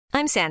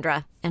I'm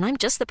Sandra, and I'm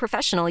just the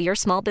professional your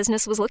small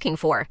business was looking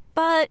for.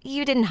 But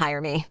you didn't hire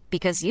me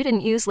because you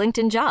didn't use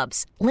LinkedIn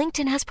Jobs.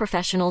 LinkedIn has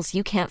professionals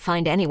you can't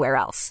find anywhere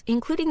else,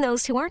 including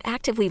those who aren't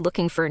actively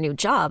looking for a new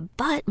job,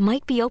 but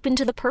might be open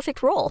to the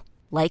perfect role,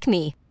 like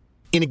me.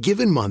 In a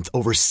given month,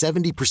 over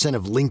 70%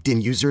 of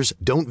LinkedIn users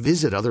don't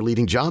visit other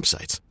leading job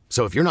sites.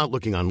 So if you're not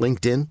looking on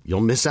LinkedIn,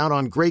 you'll miss out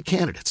on great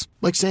candidates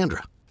like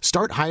Sandra.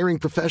 Start hiring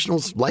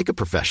professionals like a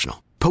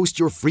professional. Post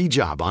your free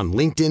job on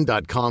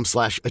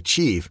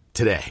linkedin.com/achieve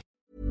today.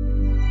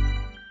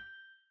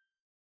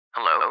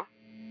 Hello?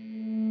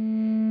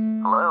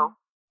 Hello?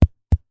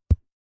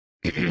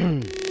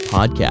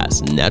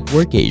 Podcast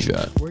Network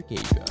Asia.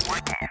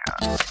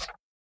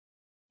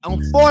 Ang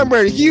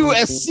former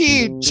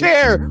USC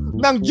chair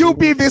ng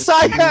UP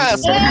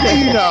Visayas,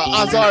 Ina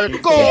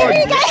Azarcon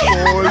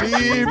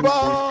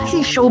Oliva.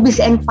 Kasi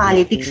showbiz and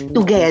politics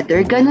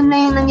together, ganun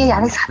na yung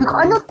nangyayari. Sabi ko,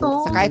 ano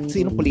to? Sa kahit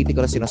sinong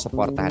politiko na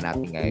sinusuportahan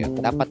natin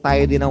ngayon, dapat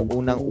tayo din ang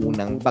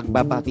unang-unang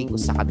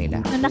pagbabatikos sa kanila.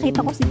 Nung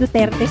nakita ko si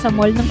Duterte sa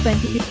mall ng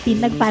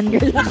 2015,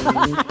 nag-fangirl ako.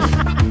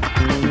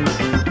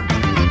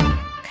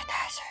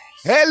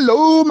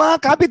 Hello mga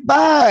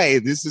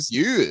kapitbahay! This is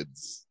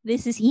Yudes.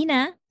 This is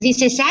Ina.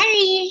 This is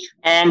Sari.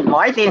 And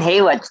Martin,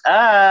 hey, what's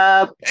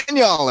up? And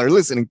y'all are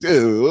listening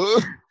to...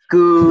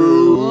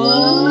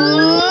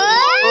 Kudazers.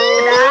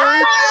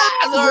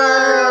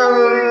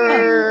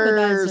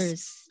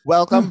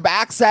 Welcome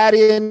back,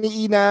 Sari and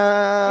Ina.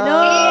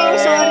 Hello!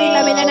 Sorry,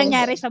 dami na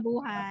nangyari sa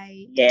buhay.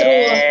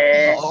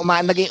 Yes.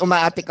 Naging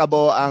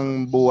umaatikabo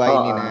ang buhay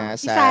ni na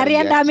Si Sari,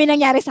 ang dami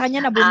nangyari sa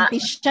kanya.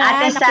 Nabuntis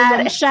siya,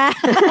 nakulong siya.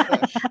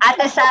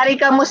 Ate Sari,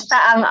 kamusta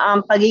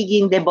ang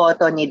pagiging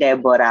deboto ni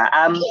Deborah?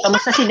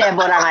 Kamusta si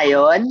Deborah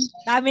ngayon?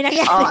 Dami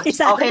nangyari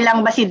sa okay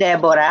lang ba si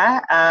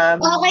Deborah?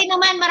 Okay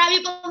naman,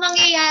 marami pang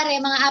mangyayari.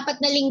 Mga 4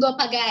 na linggo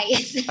pa,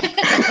 guys.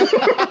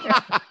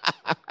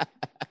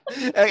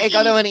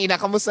 Ikaw naman,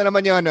 Ina, kamusta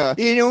naman yun? No?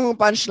 Yun yung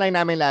punchline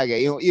namin lagi.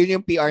 Yun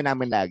yung PR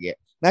namin lagi.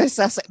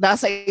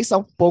 Nasa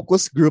isang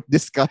focus group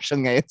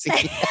discussion ngayon.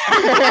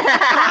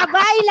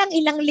 Aba,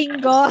 ilang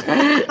linggo.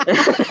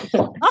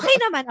 Okay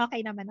naman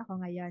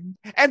ako ngayon.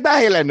 And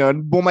dahil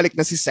bumalik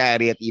na si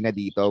Sari at Ina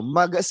dito,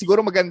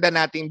 siguro maganda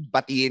nating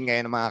batiin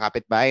ngayon ng mga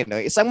kapitbahay. No?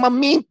 Isang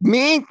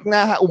mamink-mink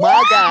na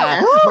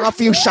umaga. Mga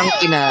fusyang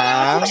ina.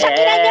 Fusyang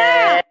ina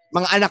niya!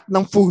 Mga anak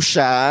ng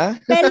fuchsia.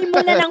 Spell mo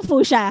na ng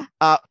fuchsia.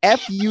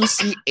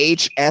 Fuchsi.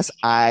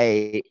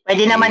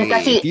 Pwede naman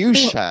kasi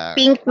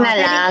pink na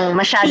lang.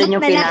 Masyado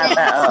yung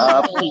pinapa.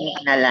 Pink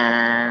na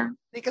lang.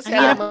 Kasi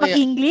ang hirap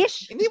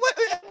mag-English? Hindi,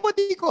 what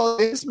do you call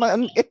this?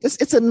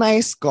 It's a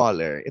nice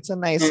color. It's a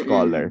nice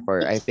color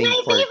for, I think, my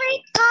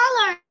favorite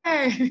color.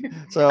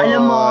 So,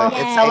 alam mo,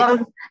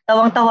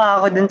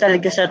 tawang-tawa ako dun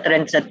talaga sa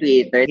trend sa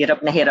Twitter.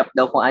 Hirap na hirap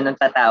daw kung anong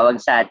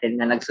tatawag sa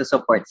atin na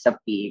nagsusupport sa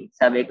pink.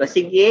 Sabi ko,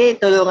 sige,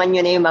 tulungan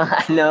nyo na yung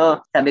mga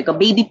Sabi ko,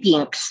 baby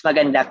pinks.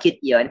 Maganda,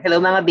 cute yun. Hello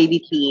mga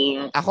baby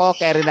pink. Ako,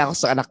 kaya rin ako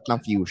sa anak ng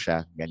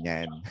fuchsia.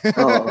 Ganyan.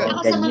 Oo,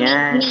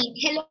 ganyan.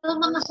 Hello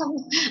mga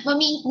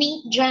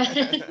mamink-mink dyan.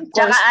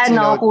 Tsaka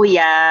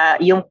kuya,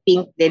 yung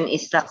pink din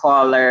is the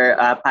color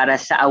para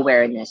sa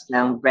awareness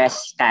ng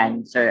breast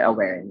cancer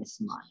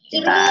awareness month.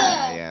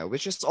 Yeah,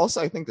 which is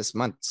also, I think, this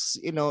month,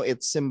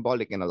 it's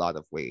symbolic in a lot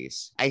of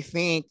ways. I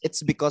think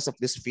it's because of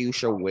this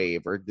fuchsia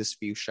wave or this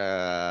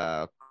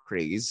fuchsia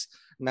craze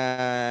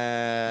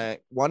na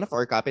one of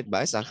our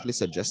kapitbahays actually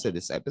suggested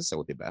this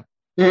episode, diba?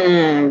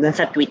 Dun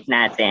sa tweet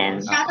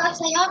natin. Shoutout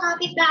sa'yo,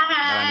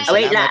 kapitbahay.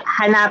 Wait lang,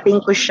 hanapin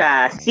ko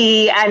siya.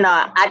 Si,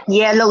 at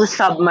Yellow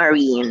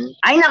Submarine.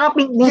 Ay,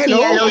 nakapink din si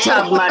Yellow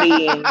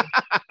Submarine.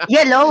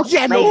 Yellow?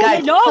 My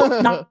God. Yellow?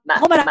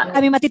 Ako,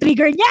 marami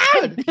matitrigger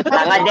niyan.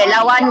 Mga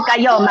delawan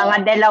kayo,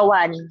 mga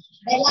delawan.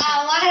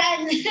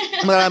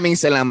 Maraming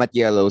salamat,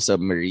 Yellow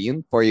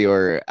Submarine, for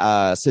your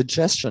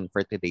suggestion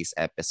for today's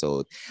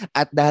episode.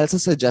 At dahil sa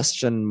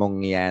suggestion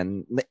mong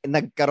yan,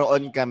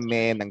 nagkaroon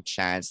kami ng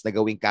chance na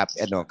gawing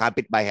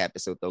kapitbahay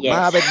episode to. Yes.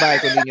 Mga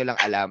kapitbahay, kung hindi nyo lang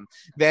alam,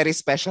 very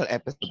special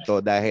episode to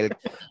dahil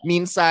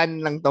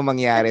minsan lang to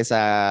mangyari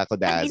sa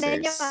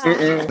Kudazers.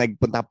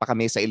 Nagpunta pa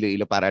kami sa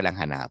Iloilo para lang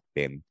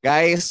hanapin.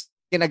 Guys,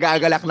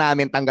 kinagagalak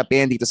namin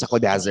tanggapin dito sa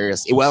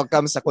Kudazers.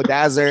 I-welcome sa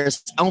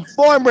Kudazers ang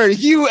former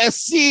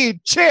USC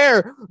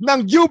chair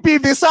ng UP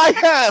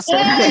Visayas,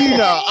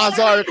 Ina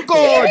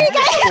Azarcon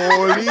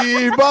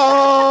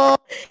Oliva.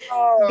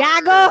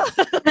 Gago!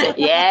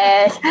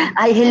 Yes.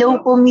 Ay,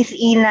 hello po, Miss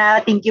Ina.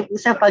 Thank you po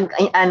sa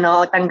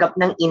tanggap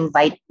ng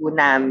invite po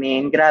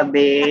namin.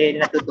 Grabe,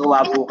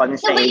 natutuwa po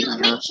kami sa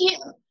inyo.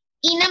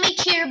 Ina, may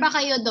cheer ba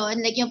kayo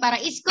doon? Like yung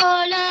parang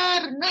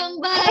scholar ng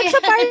bayan. At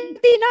sa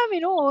party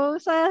namin,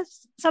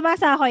 sa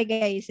Masa ako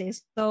guys.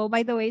 So,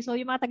 by the way,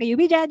 yung mga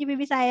taga-UB dyan, UB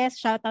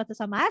Visayas, shoutout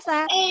sa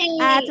Samasa.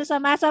 At sa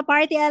Samasa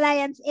Party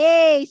Alliance,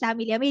 sa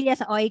Amelia,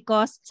 sa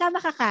Oikos,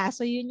 sama ka.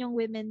 So, yun yung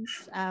women's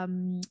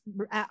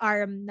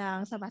arm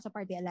ng Samasa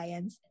Party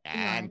Alliance.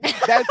 And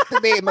dahil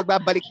today,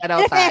 magbabalik na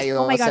raw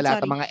tayo sa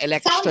lahat ng mga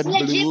election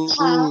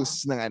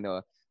blues ng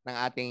ng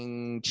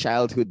ating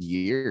childhood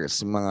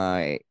years,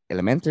 mga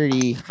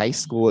elementary, high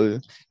school,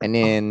 and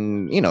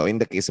then, in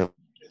the case of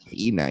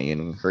Ina,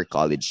 her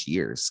college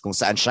years, kung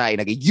saan siya ay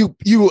naging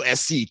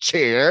USC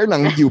chair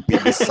ng UP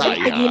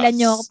Visayas. Tagilan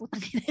niyo ako,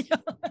 putagilan niyo.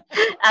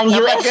 Ang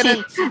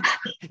USC.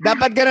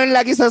 Dapat ganun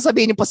lagi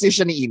sasabihin yung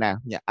position ni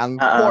Ina. Yeah, ang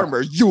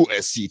former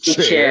USC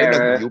chair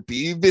ng UP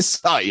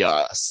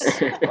Visayas.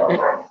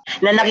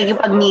 Na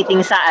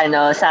nakikipag-meeting sa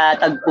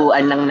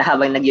tagpuan ng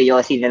habang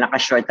nagyoyosi na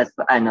naka-short at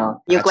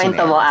yung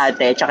kwento mo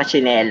ate, tsaka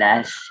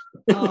tsinelas.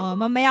 Oo,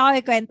 mamaya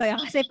ako ikwento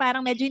yan kasi parang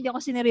medyo hindi ako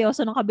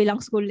sineryoso ng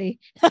kabilang school eh.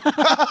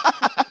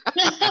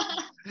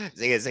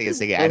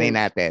 Sige. Anay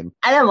natin.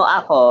 Alam mo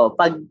ako,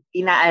 pag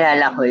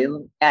inaalala ko yung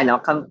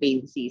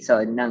campaign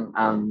season ng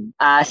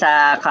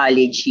sa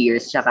college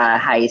years tsaka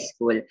high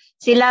school,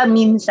 sila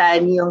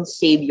minsan yung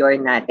savior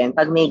natin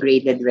pag may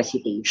graded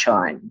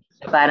recitation.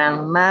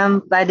 Parang,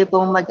 ma'am, pwede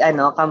pong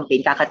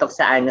campaign, kakatok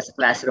sa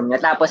classroom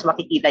niya. Tapos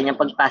makikita niya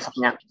pagpasok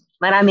niya,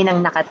 marami nang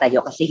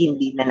nakatayo kasi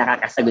hindi na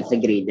nakakasagot sa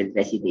graded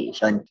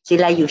recitation.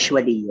 Sila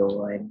usually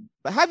yun.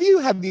 Have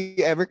you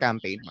ever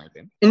campaigned,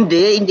 Martin?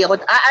 Hindi ako.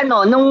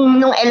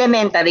 Nung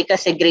elementary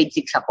kasi grade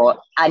 6 ako,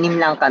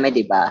 6 lang kami,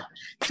 di ba?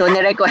 So,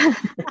 nirequire...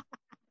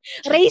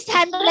 Raise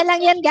hand na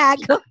lang yan,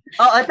 gago.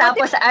 Oo,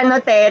 tapos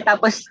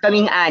tapos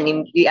kaming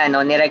 6,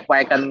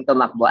 nirequire kaming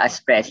tumakbo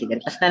as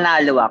president. Tapos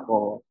nanalo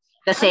ako.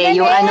 Kasi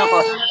yung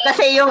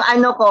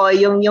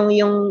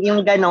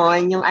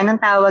ganon, yung anong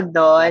tawag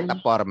doon?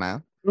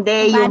 Plataforma?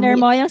 Hindi,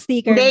 banner mo, yung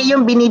sticker. Hindi,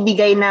 yung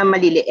binibigay na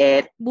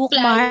maliliit.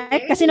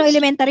 Bookmark? Kasi no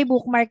elementary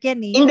bookmark yan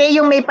eh. Hindi,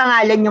 yung may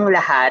pangalan yung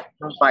lahat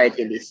ng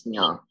party list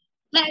nyo.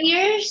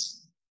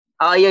 Flyers?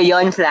 Oh,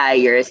 yun,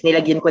 flyers.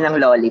 Nilagyan ko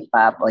ng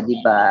lollipop, di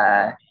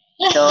ba?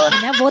 So,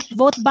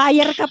 vote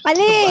buyer ka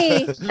pala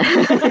eh.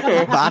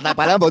 Bata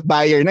pala, vote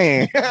buyer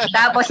na eh.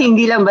 Tapos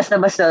hindi lang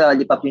basta-basta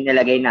lollipop yung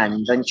nilagay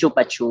namin doon,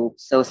 chupa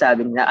chups. So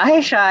sabi nila,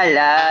 ay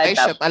shala.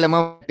 Alam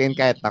mo,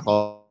 kahit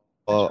ako,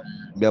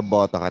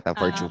 boto ka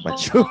for chupa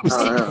chups.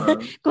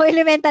 Kung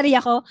elementary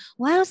ako,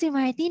 wow, si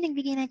Martin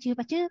nagbigay ng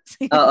chupa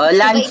chups. Oo,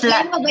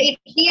 landslide. Mabait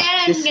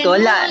yan.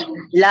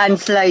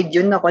 Landslide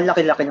yun. Ako,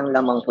 laki-laki ng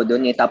lamang ko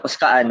doon eh. Tapos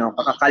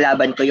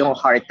kakakalaban ko yung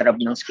heartthrob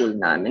ng school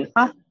namin.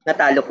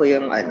 Natalo ko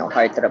yung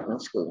heartthrob ng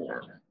school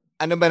namin.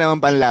 Ano ba naman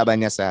panlaban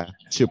niya sa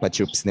chupa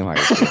chups ni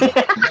Martin?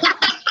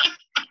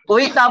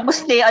 Uy,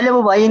 tapos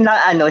alam mo ba, yun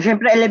lang,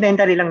 syempre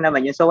elementary lang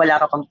naman yun, so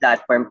wala ka pang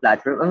platform.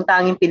 Ang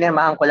tanging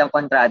pinirmahan ko lang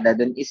kontrada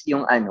dun is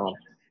yung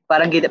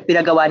parang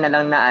pinagawa na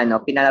lang na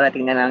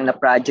pinarating na lang na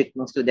project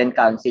ng student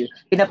council,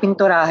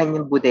 pinapinturahan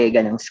yung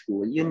bodega ng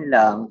school, yun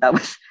lang.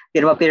 Tapos,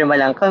 pirma-pirma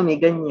lang kami,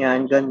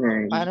 ganyan.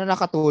 Paano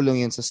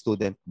nakatulong yun sa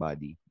student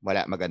body?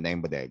 Wala, maganda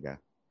yung bodega.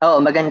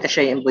 Oo, maganda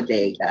siya yung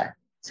bodega.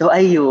 So,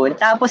 ayun.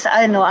 Tapos,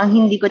 ang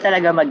hindi ko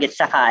talaga mag-get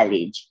sa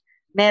college,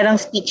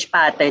 merong speech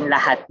pattern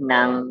lahat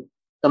ng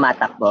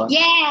tumatakbo.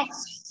 Yes!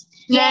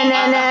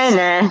 Ganon.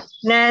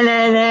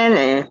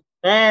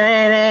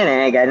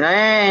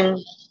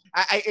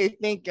 I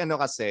think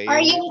kasi.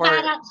 Or yung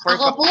parang,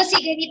 ako po si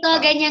ganito,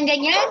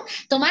 ganyan-ganyan.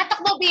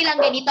 Tumatakbo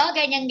bilang ganito,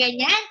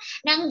 ganyan-ganyan.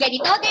 Nang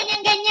ganito,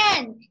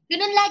 ganyan-ganyan.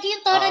 Ganun lagi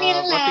yung tono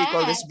nilang lahat. What they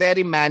call this,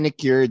 very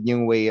manicured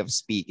yung way of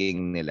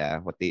speaking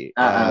nila.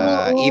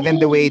 Even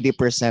the way they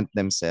present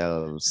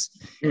themselves.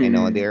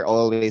 They're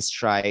always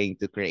trying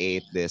to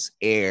create this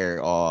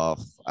air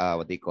of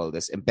what they call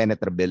this,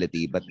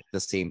 impenetrability, but at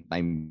the same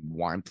time,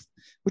 warmth.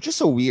 Which is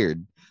so weird.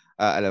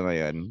 Alam mo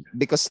yun.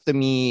 Because to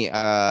me,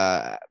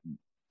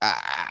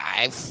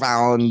 I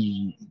found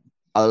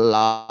a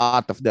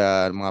lot of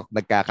the mga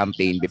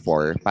nagka-campaign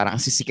before, parang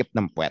sisikip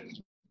ng puwet.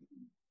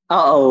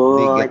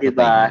 Oo, di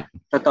ba?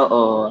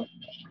 Totoo.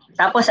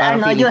 Tapos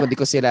parang feeling ko di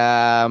ko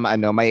sila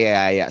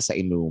mayayaya sa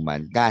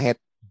inuman. Kahit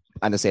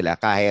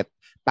kahit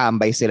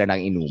tambay sila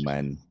ng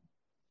inuman.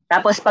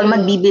 Tapos pag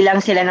magbibilang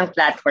sila ng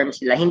platform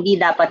sila, hindi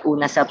dapat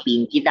una sa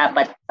pinky,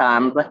 dapat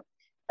thumb,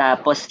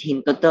 tapos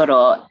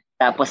hintuturo,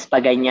 tapos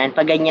pag ganyan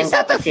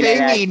dapat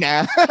sila.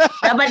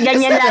 Dapat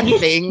ganyan lagi.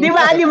 Di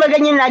ba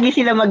ganyan lagi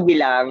sila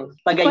magbilang?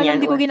 Pag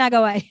ganyan. Hindi ko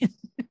ginagawa eh.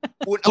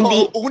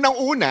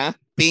 Unang-una,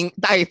 pink,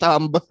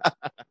 thumb.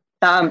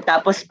 Thumb.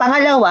 Tapos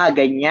pangalawa,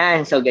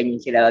 ganyan. So ganyan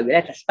sila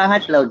magbilang. Tapos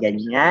pangatlo,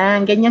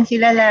 ganyan. Ganyan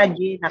sila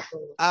lagi.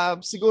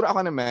 Siguro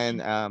ako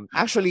naman,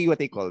 actually what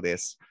they call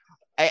this,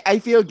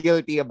 I feel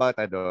guilty about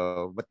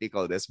what they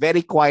call this. Very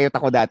quiet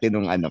ako dati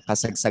nung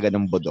kasagsagan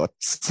ng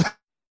budots.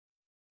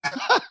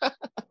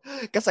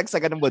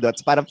 Kasagsagan ng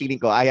budots, parang feeling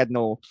ko I had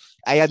no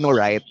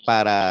right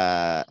para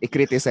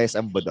i-criticize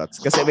ang budots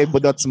kasi may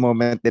budots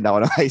moment din ako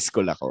nung high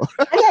school ako.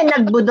 Ayan,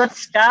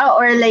 nagbudots ka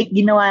or like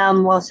ginawa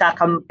mo sa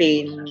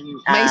campaign?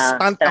 May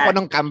stunt ako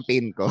ng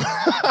campaign ko.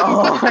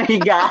 Oh my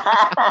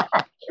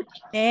God!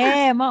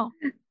 Mo.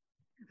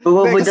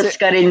 Bubudots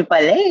ka rin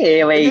pala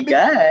eh. Oh my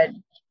God.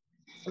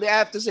 I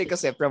have to say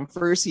kasi from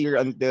first year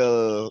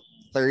until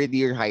third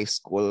year high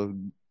school,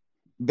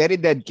 very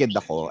dead kid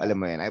ako, alam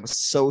mo yan. I was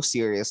so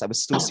serious. I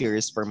was too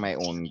serious for my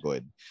own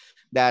good.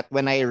 That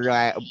when I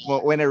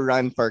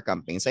run for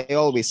campaigns, I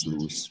always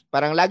lose.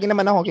 Parang lagi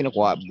naman ako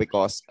kinukuha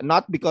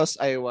not because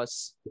I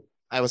was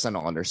I was an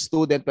honor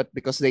student, but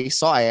because they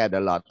saw I had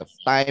a lot of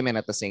time and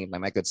at the same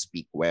time I could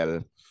speak well.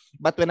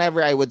 But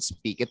whenever I would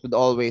speak, it would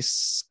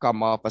always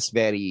come off as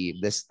very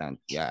distant.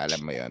 Yeah,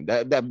 alam mo yun.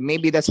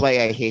 Maybe that's why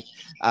I hate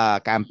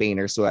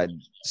campaigners who had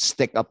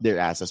stick up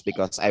their asses,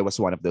 because I was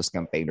one of those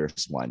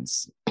campaigners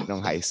once nung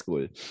high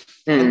school.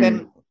 And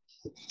then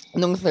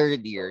nung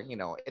third year,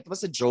 it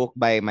was a joke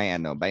by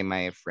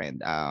my friend.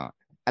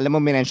 Alam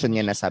mo, minention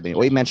niya na sabi,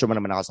 uy, mention mo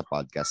naman ako sa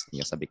podcast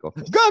niya. Sabi ko,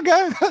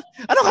 gaga!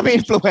 Ano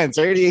kami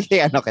influencer?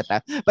 Ano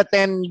kita? But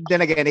then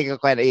again,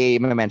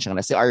 i-mention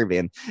na si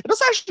Arvin. It was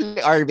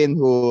actually Arvin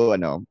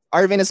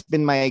Arvin has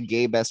been my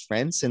gay best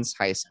friend since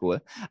high school.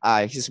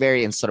 He's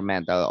very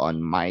instrumental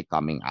on my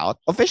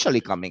officially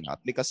coming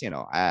out, because,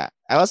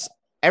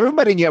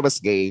 everybody knew I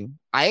was gay.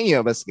 I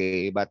knew I was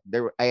gay, but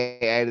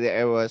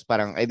I was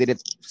parang, I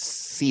didn't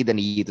see the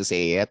need to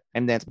say it.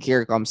 And then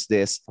here comes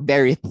this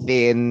very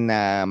thin,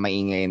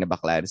 maingay na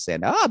bakla and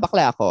said,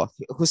 bakla ako.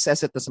 Who says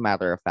it as a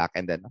matter of fact?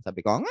 And then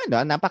sabi ko,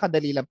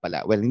 napakadali lang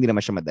pala. Well, hindi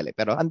naman siya madali,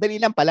 pero ang dali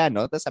lang pala,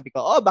 no? Tapos sabi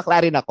ko,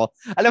 bakla rin ako.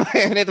 Alam mo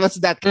yun, it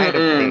was that kind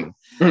of thing.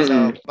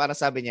 So, parang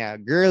sabi niya,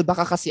 girl,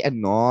 baka kasi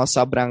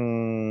sobrang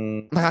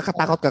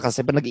nakakatakot ka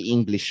kasi pa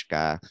nag-i-English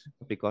ka.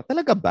 Sabi ko,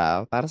 talaga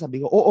ba? Para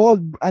sabi ko,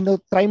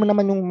 try mo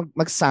naman yung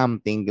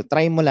mag-something.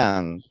 Try mo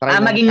lang.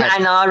 Maging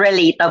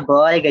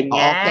relatable,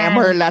 ganyan.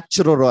 Kemerlat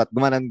chururot.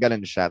 Gumanon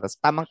siya. Tapos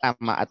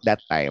tamang-tama at that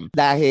time.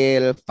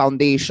 Dahil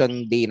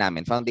foundation day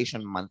namin.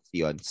 Foundation month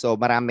yun. So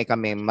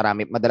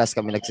madalas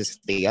kami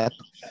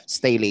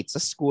stay late sa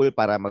school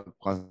para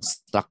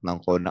mag-construct ng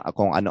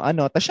kung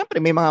ano-ano. Tapos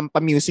syempre may mga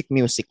pa-music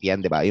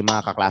yan, di ba? Yung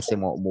mga kaklase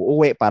mo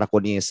umuuwi para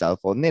kunin yung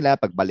cellphone nila.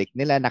 Pagbalik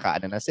nila,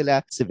 nakaano na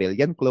sila,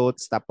 civilian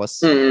clothes.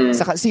 Tapos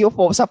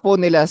sa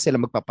phone nila sila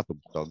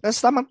magpapatugtog. Tapos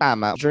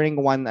tamang-tama, during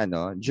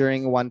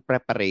one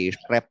prep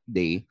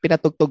day,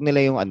 pinatugtog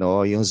nila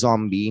yung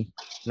zombie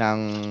ng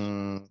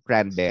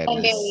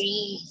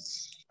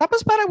Cranberries.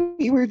 Tapos parang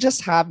we were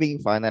just having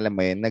fun, alam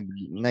mo yun,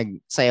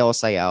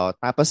 nagsayaw-sayaw.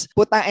 Tapos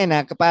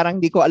parang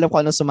di ko alam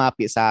kung ano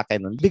sumapi sa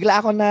akin nun. Bigla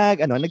ako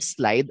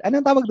nag-slide.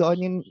 Anong tawag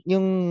doon?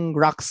 Yung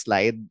rock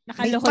slide.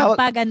 Nakaluhod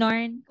pa,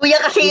 ganon.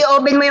 Kuya, kasi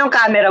i-open mo yung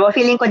camera mo.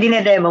 Feeling ko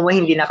dinedemo mo,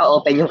 hindi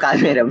naka-open yung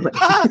camera mo.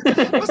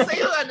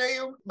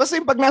 Basta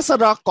yung pag nasa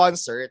rock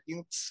concert,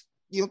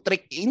 yung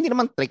trick, hindi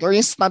naman trick, or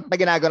yung stunt na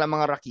ginagawa ng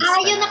mga rockista.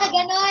 Yung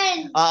nakaganon.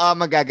 Oo,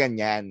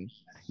 magaganyan.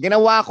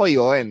 Ginawa ko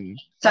yun.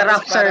 Sa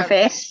rough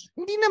surface?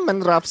 Hindi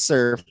naman rough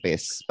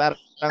surface. Parang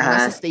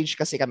nasa stage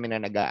kasi kami na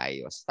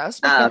nag-aayos.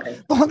 Tapos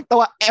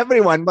tuwang-tawa,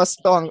 everyone was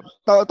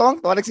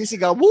tuwang-tawa,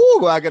 nagsisigaw,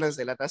 woo, gano'n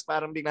sila. Tapos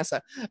parang bigla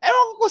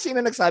ewan ko kung sino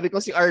nagsabi ko,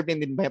 si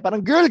Arvin din ba?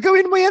 Parang, girl,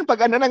 gawin mo yan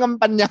pag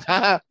nangampanya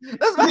ka.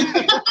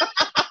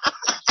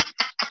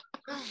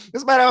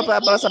 Tapos parang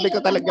sabi ko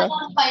talaga,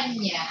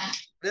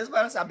 tapos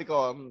parang sabi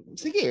ko,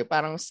 sige,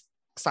 parang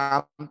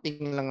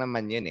something lang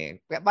naman yun eh.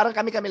 Parang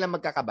kami lang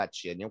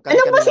magkakabatch yun.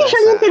 Anong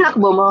position yung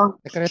tinakbo mo?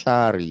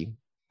 Secretary.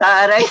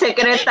 Taray,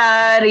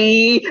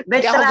 secretary.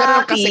 Hindi ako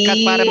ganun kasikat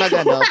para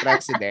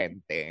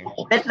presidente.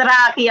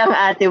 Betraki ang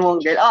ate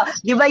mong girl.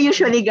 Di ba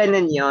usually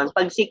ganun yun?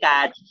 Pag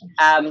sikat,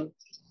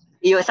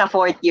 yung sa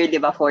fourth year,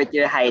 di ba, fourth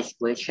year high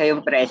school, siya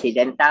yung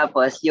president.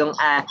 Tapos yung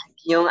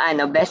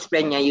best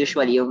friend niya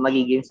usually yung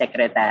magiging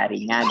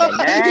secretary nga.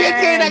 Yan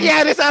kayo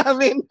nangyari sa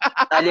amin.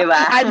 Di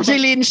ba?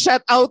 Angeline,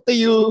 shout out to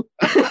you.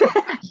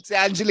 Si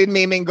Angeline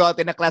May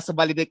Mengote na class sa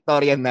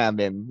valedictorian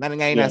namin. Na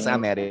ngayon nasa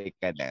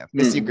America na.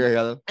 Miss you,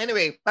 girl.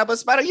 Anyway,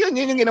 tapos parang yun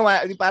yung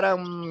ginawa. Parang,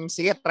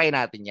 sige, try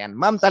natin yan.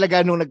 Ma'am,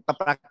 talaga nung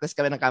nagpa-practice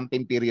kami ng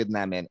campaign period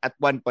namin, at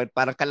one point,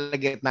 parang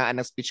kalagitnaan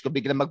ng speech ko,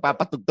 biglang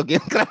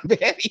magpapatugtog yung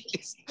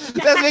Cranberries.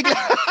 Tapos bigla...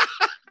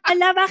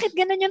 Ala, bakit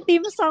ganun yung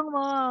theme song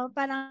mo?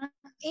 Parang,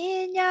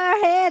 in your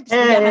head.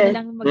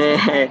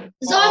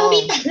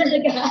 Zombie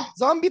talaga.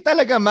 Zombie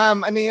talaga,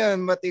 ma'am. Ano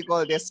yun? What do you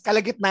call this?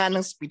 Kalagitnaan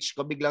ng speech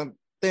ko, biglang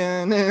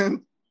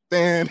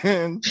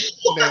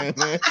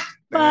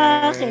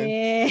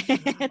bakit?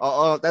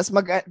 Oo.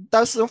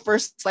 Tapos yung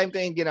first time ko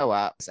yung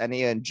ginawa,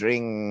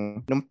 during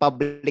nung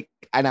public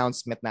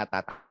announcement na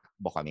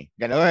tatakbo kami.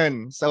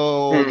 Ganon.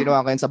 So,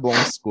 ginawa ko yun sa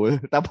buong school.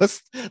 Tapos,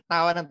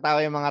 tawa ng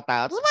tawa yung mga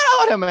tao. Tapos, parang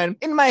ako naman,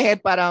 in my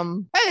head,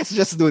 parang, let's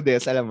just do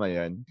this. Alam mo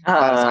yun.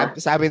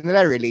 Sabi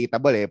nila,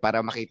 relatable eh.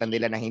 Para makita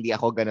nila na hindi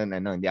ako ganon,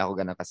 hindi ako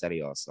ganon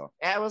kaseryoso.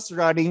 I was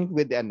running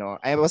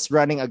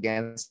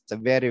against a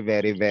very,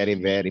 very, very,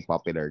 very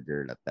popular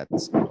girl at that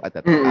school.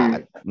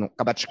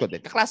 Kabatch ko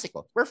din. Kaklase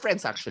ko. We're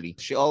friends actually.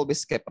 She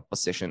always kept a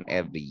position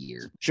every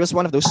year. She was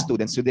one of those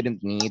students who didn't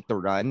need to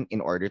run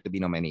in order to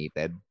be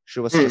nominated. She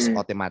was just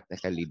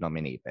automatically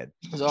nominated.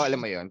 So, alam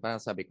mo yun, parang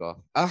sabi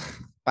ko,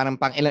 parang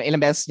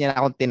ilang beses niya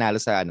na akong tinalo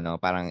sa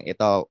parang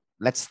ito,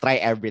 let's try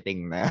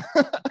everything na.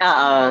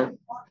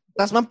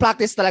 Tapos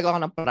mag-practice talaga ako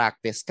ng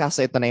practice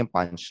kasi ito na yung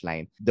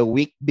punchline. The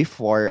week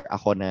before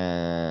ako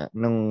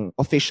nung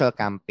official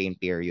campaign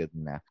period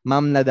na,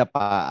 ma'am,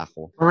 nadapa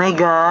ako. Oh my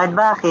God,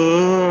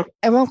 bakit?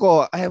 Ewan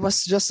ko, I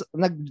was just,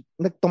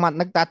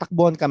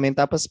 nagtatakbuhan kami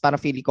tapos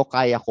parang feeling ko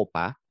kaya ko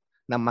pa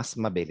na mas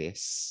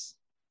mabilis.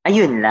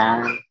 Ayun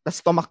lang.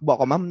 Tapos tumakbo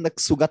ako, ma'am,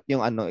 nagsugat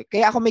yung ano.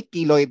 Kaya ako may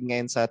keloid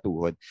ngayon sa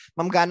tuhod.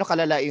 Ma'am, gaano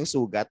kalala yung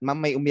sugat? Ma'am,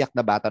 may umiyak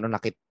na bata nung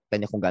nakita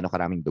niya kung gaano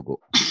karaming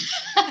dugo.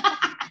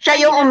 Siya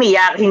yung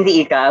umiyak,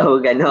 hindi ikaw,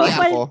 gano'n.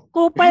 Hindi ako.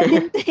 Kupal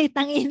din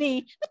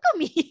tangini. Ba't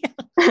umiyak?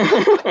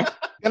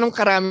 Ganong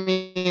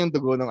karami yung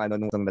dugo nung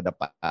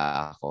nadapa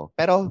ako.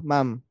 Pero,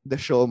 ma'am, the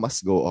show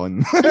must go on.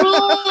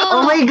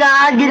 Oh my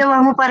God, ginawa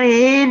mo pa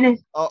rin.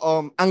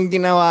 Oo, ang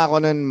ginawa ko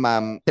nun,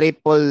 ma'am,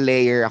 triple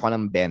layer ako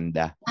ng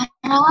benda.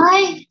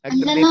 Ay,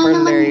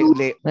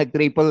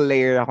 Nag-triple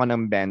layer ako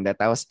ng benda.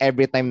 Tapos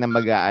every time na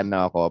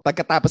ako,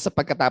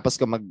 pagkatapos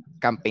ko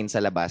mag-campaign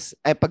sa labas,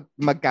 pag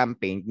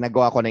mag-campaign,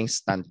 nagawa ko na yung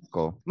stunt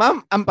ko.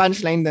 Ma'am, ang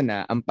punchline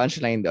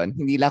doon,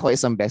 hindi lang ako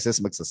isang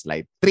beses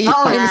magsaslide. 3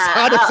 times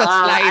ako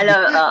nagsaslide.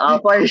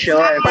 For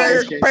sure.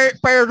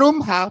 Per room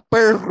ha?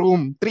 Per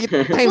room.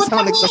 3 times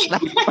ako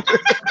nagsaslide.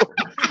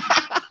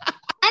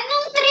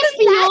 Anong trip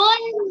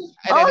yun?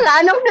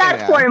 Anong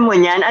platform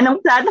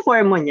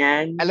mo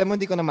niyan? Alam mo,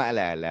 hindi ko na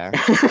maalala.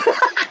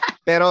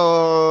 Pero,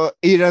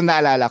 yun ang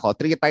naalala ko.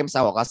 3 times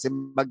ako kasi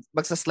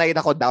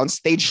magsaslide ako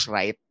downstage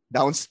right,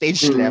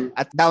 downstage left,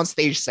 at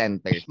downstage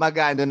center.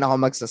 Doon ako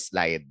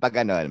magsaslide.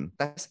 Pag ganun.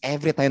 Tapos,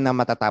 every time na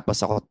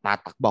matatapos ako,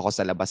 tatakbo ako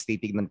sa labas.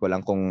 Titignan ko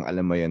lang kung,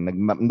 alam mo yun,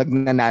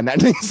 nagnanana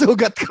na yung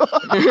sugat ko.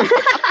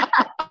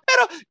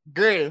 Pero,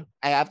 girl,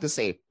 I have to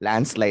say,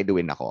 landslide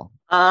win ako.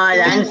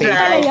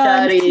 Landslide.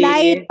 Sorry.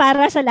 Slide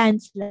para sa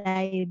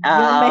landslide.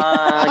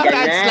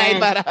 Landslide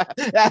para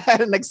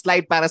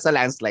nag-slide para sa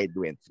landslide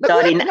win.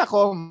 Sorry na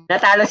ako.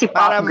 Natalo si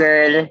Pop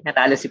Girl.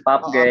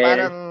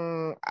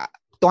 Parang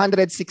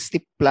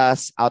 260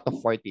 plus out of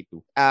 42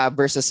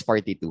 versus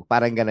 42.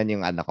 Parang ganun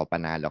yung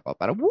panalo ko.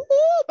 Parang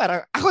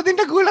parang ako din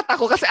nagulat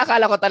ako kasi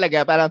akala ko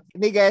talaga parang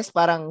hindi guys,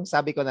 parang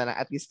sabi ko na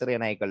at least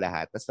trinay ko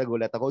lahat. Tapos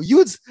nagulat ako,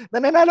 Yudes,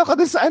 nananalo ka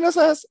dun sa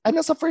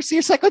sa first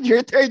year, second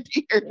year, third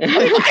year.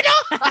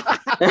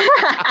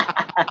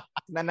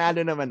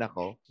 Nanalo naman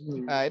ako.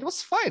 It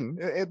was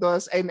fun. It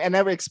was, I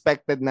never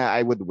expected na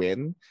I would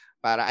win.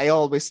 Para I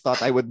always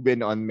thought I would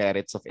win on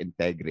merits of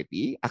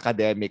integrity,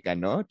 academic,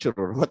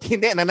 chururot.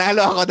 Hindi,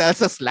 nanalo ako dahil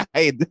sa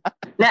slide.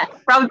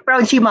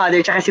 Proud si mother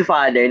tsaka si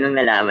father nung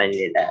nalaman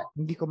nila.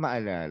 Hindi ko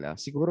maalala.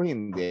 Siguro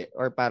hindi.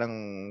 Or parang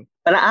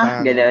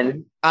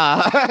ganun.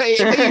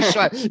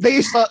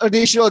 The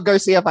usual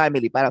Garcia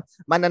family. Parang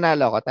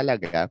mananalo ako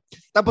talaga.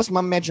 Tapos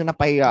medyo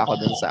napahiya ako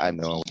dun sa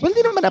Well,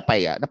 hindi naman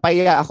napahiya.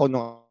 Napahiya ako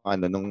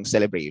nung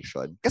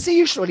celebration. Kasi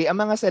usually, ang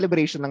mga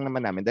celebration lang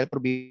naman namin, dahil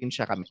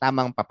probinsya kami,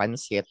 tamang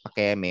papansit,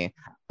 pakeme,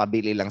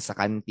 pabili lang sa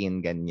kantin,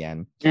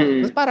 ganyan.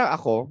 Tapos parang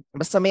ako,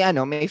 basta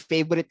may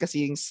favorite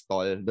kasi yung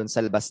stall doon sa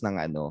labas ng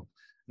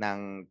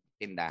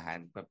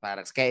tindahan.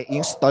 Parang, kaya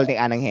yung stall ni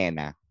Anang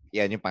Hena,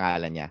 yan yung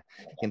pangalan niya.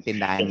 Yung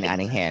tindahan ni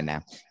Anang Hena.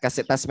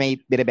 Kasi, tas may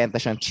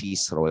binibenta siyang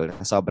cheese roll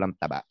na sobrang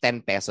taba.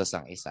 10 pesos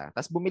ang isa.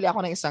 Tas bumili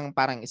ako ng isang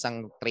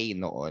tray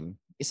noon.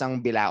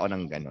 Isang bilao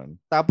ng ganun.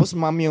 Tapos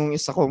ma'am,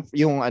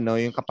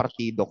 yung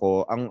kapartido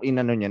ko, ang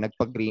inano niya,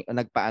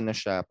 nagpaano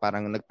siya,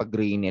 parang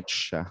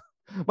nagpa-Greenwich siya.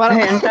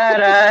 Parang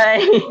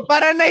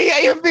parang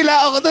naiya yung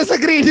bilao ko doon sa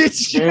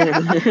Greenwich.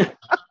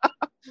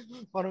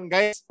 Parang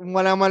guys,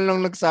 wala man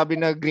lang nagsabi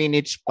na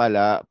Greenwich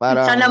pala.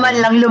 Parang, sana man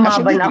lang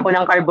lumaban ako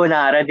ng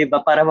carbonara, di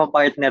ba? Para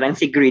mapartneran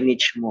si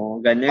Greenwich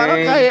mo. Ganun.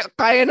 Parang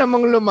kaya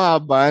namang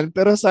lumaban,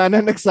 pero sana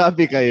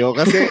nagsabi kayo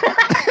kasi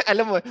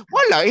alam mo,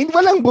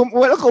 walang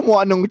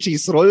kumuha ng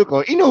cheese roll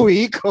ko.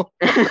 Inuwi ko.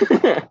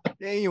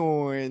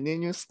 Yun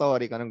yung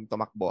story ko nung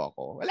tumakbo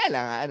ako. Wala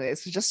lang,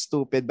 it's just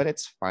stupid, but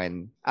it's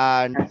fun.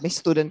 My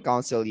student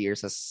council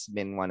years has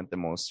been one of the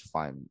most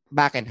fun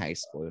back in high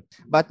school.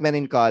 But when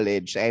in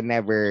college,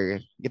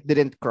 it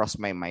didn't cross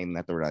my mind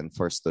na to run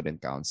for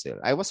student council.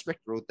 I was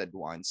recruited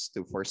once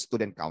for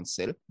student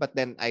council, but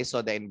then I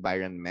saw the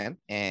environment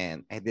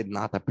and I did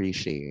not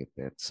appreciate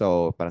it.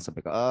 So, parang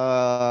sabi ko,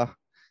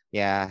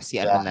 yeah,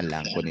 na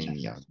lang kunin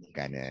niyo.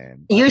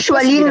 Ganun.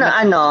 Usually,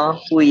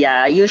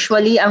 kuya,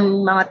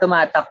 ang mga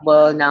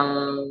tumatakbo ng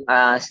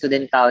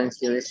student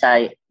council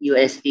sa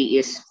UST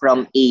is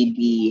from AB,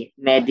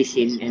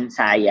 Medicine and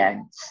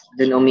Science.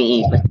 Doon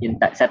umiikot yung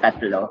sa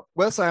tatlo.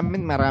 Well, sa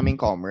amin, maraming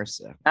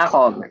commerce.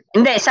 Commerce.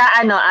 Hindi, sa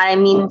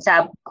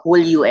sa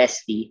whole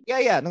UST.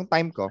 Yeah, nung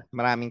time ko,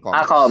 maraming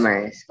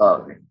commerce.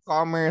 Commerce.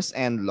 Commerce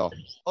and law.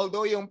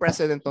 Although yung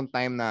president nung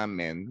time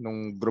namin,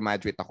 nung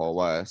graduate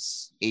ako,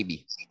 was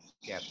AB.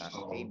 Yata,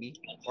 maybe.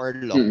 Or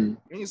law. Yun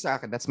yung sa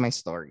akin. That's my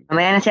story.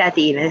 Mamaya na si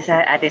Ate Ina, sa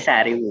Ate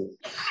Sari mo.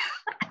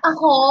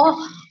 Ako,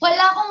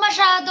 wala akong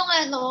masyadong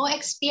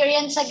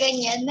experience sa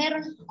ganyan.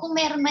 Kung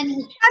meron man,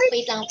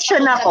 wait lang.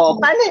 Ako,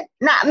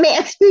 may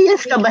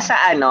experience ka ba sa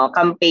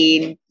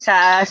campaign,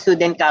 sa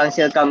student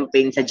council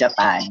campaign sa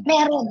Japan?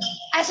 Meron.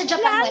 Sa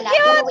Japan wala.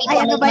 Ay,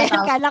 ano ba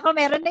yan? Kala ko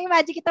meron na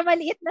imagine kita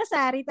maliit na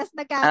Sari, tas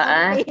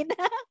nagka-campaign.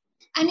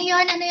 Ano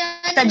yun?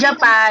 Sa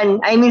Japan,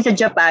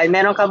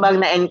 meron ka bang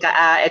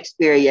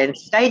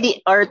experience?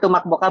 Kahit or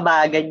tumakbo ka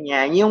ba,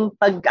 ganyan? Yung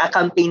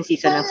pag-campaign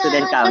season ng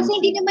student council? Kasi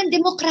hindi naman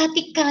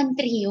democratic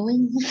country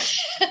yun.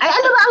 Ay,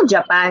 ano ba ang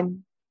Japan?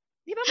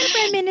 Di ba may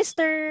Prime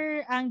Minister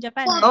ang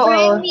Japan?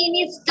 Prime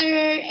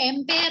Minister,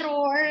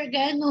 Emperor,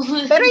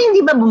 gano'n. Pero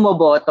hindi ba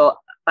bumoboto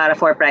para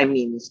for Prime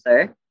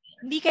Minister?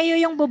 Hindi kayo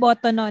yung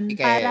boboto nun.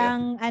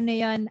 Parang ano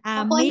yun,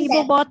 may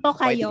iboboto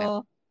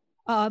kayo.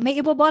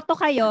 May iboboto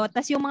kayo,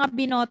 tas yung mga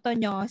binoto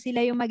nyo, sila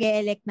yung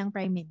mag-e-elect ng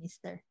Prime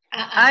Minister.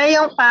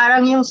 Yung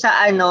parang yung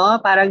sa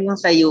parang yung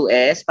sa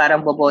US,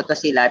 parang boboto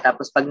sila,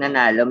 tapos pag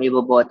nanalo, may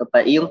boboto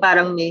pa. Yung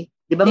parang may,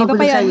 di ba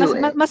magulo sa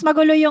US? Mas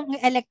magulo yung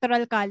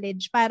electoral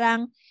college.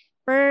 Parang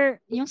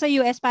yung sa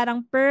US,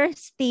 parang per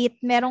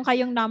state, meron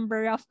kayong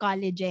number of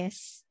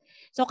colleges.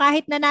 So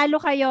kahit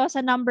nanalo kayo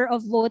sa number of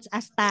votes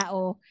as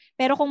tao,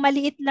 pero kung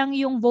maliit lang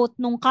yung vote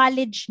nung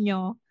college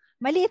nyo,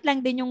 maliit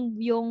lang din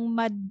yung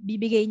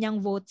mabibigay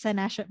niyang vote sa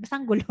national. Basta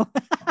ang gulo.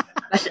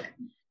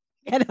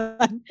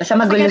 Basta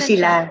magulo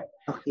sila.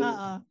 Okay.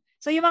 Oo.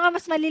 So yung mga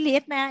mas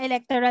maliliit na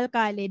electoral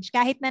college,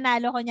 kahit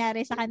nanalo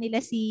kunyari sa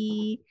kanila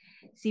si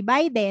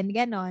Biden,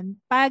 ganon.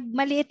 Pag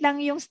maliit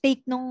lang yung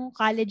stake nung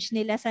college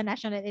nila sa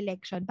national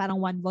election, parang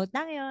 1 vote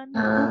lang yun,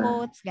 2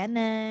 votes,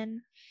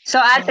 ganon. So,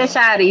 Ate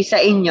Shari, sa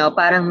inyo,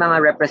 parang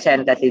mga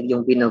representative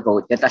yung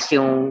binovote nyo. Tapos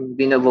yung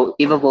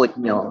i-vote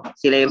nyo,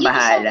 sila yung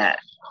bahala.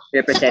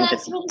 Representative.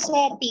 Sa classroom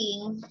setting,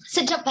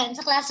 sa Japan,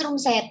 sa classroom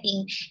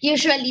setting,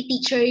 usually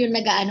teacher yung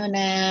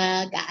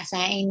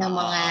nag-a-assign ng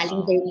mga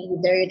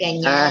leader,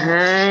 ganyan.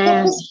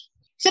 Tapos,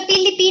 sa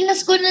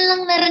Pilipinas ko na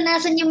lang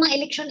naranasan yung mga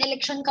election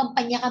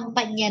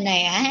kampanya na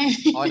yan.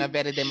 Na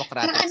very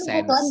democratic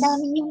sense. Ang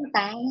dami yung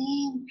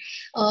time.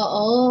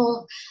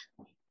 Oo.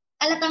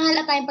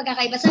 Halata yung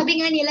pagkakaiba.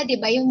 Sabi nga nila, di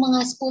ba, yung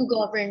mga school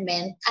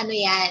government,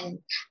 yan,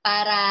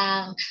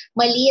 parang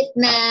maliit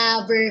na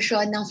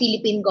version ng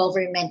Philippine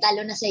government,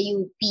 lalo na sa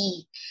UP.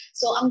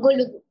 So, ang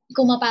gulo,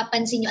 kung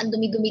mapapansin nyo, ang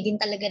dumi-dumi din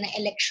talaga ng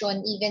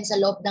election, even sa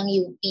loob ng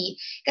UP.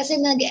 Kasi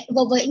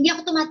hindi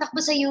ako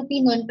tumatakbo sa UP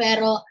noon,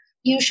 pero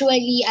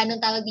usually,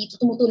 tawag dito,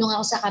 tumutulong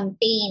ako sa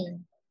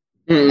campaign.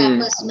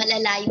 Tapos,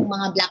 malala yung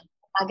mga black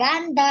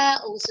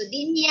propaganda, uso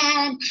din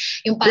yan.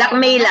 Yung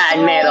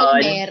blackmailan,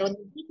 meron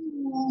din.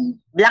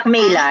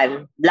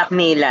 Blackmailan.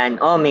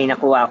 May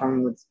nakuha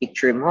akong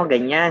picture mo,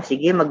 ganyan.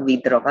 Sige,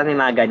 mag-withdraw ka, may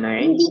mga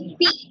ganun. Hindi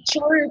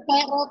picture,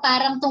 pero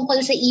parang tungkol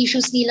sa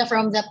issues nila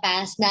from the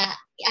past na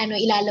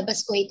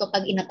ilalabas ko ito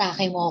pag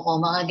inatake mo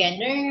ako, mga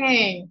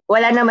ganun.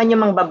 Wala naman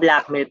yung mga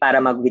blackmail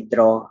para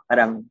mag-withdraw.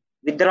 Parang,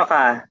 withdraw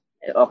ka.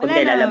 O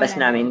kundi lalabas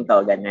namin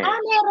to, ganun.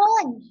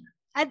 Meron.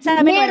 At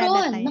sabi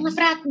meron, mga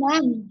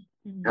fratman.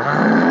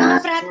 Mga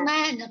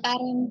fratman,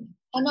 parang,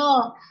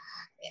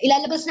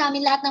 ilalabas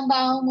namin lahat ng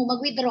baho mo,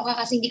 mag-withdraw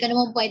ka kasi hindi ka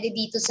naman pwede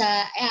dito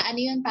sa,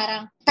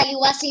 parang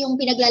taliwas yung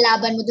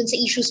pinaglalaban mo dun sa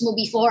issues mo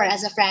before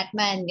as a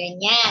fratman,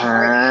 ganyan.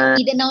 Or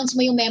i-denounce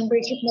mo yung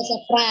membership mo sa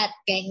frat,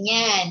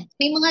 ganyan.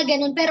 May mga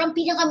ganun. Pero ang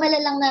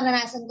pinakamalalang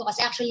naranasan ko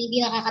kasi actually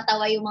hindi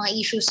nakakatawa yung mga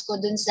issues ko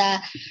dun sa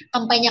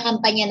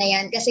kampanya-kampanya na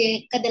yan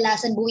kasi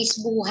kadalasan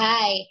buwis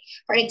buhay.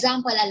 For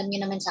example, alam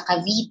niyo naman sa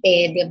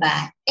Cavite, di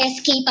ba?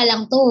 SK pa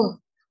lang to.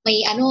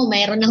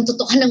 Mayroon ng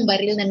tutukan ng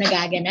baril na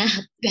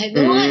nagaganap.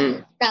 Ganun.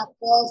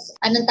 Tapos,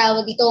 anong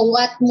tawag dito?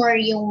 What more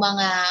yung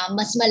mga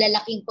mas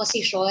malalaking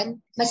posisyon?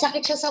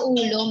 Masakit siya sa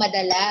ulo,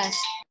 madalas.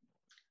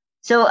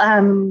 So,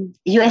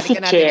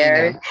 USC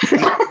chair.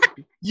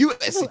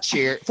 USC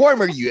chair,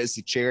 former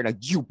USC chair,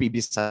 nag-UP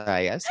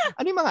Visayas.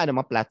 Ano yung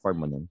mga platform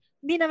mo nun?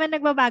 Hindi naman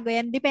nagbabago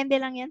yan. Depende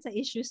lang yan sa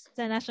issues,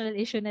 sa national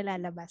issue na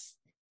lalabas.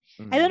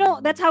 I don't know,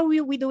 that's how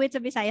we do it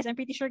sa Visayas. I'm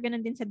pretty sure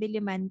ganun din sa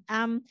Diliman.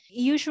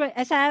 Usually,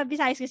 sa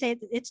Visayas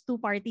kasi it's 2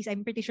 parties.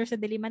 I'm pretty sure sa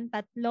Diliman,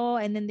 3,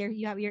 and then there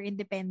you have your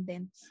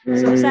independents.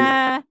 So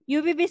sa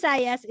UP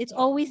Visayas, it's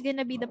always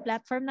gonna be the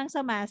platform ng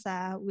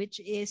Samasa, which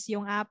is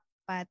yung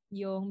 4,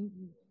 yung...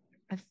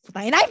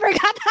 I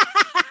forgot!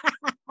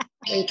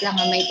 Wait lang,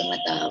 may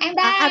tumatawag.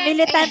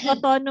 Militant,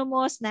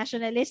 autonomous,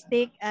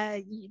 nationalistic,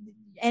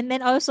 and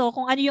then also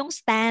kung ano yung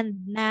stand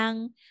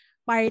ng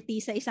party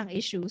sa isang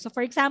issue. So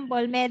for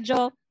example,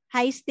 medyo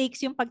high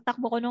stakes yung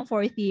pagtakbo ko nung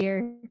 4th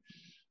year.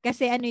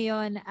 Kasi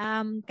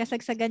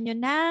kasagsagan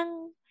yun ng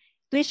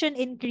tuition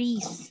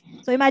increase.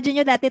 So imagine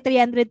nyo dati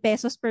 300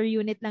 pesos per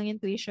unit lang yung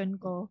tuition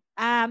ko.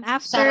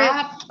 After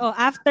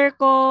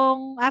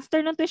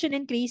nung tuition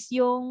increase,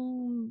 yung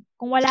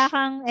kung wala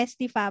kang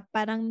STFAP,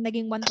 parang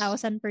naging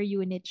 1,000 per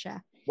unit siya.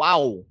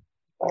 Wow.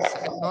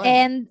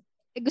 And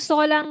gusto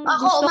ko lang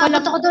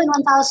doon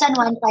 1,000,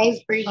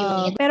 1,500 per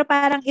unit. Pero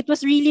parang it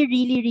was really,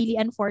 really, really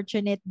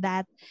unfortunate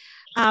that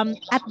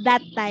at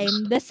that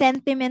time the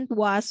sentiment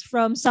was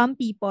from some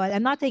people,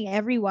 I'm not saying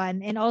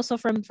everyone, and also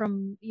from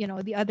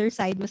the other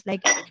side was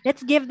like, let's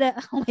give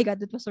oh my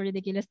god, that was so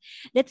ridiculous,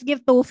 let's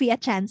give Tofi a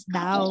chance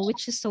daw,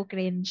 which is so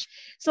cringe.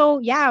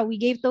 So yeah, we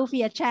gave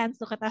Tofi a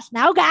chance. Look at us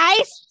now,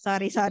 guys.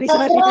 Sorry. Hindi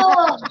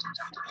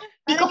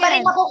ko pa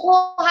rin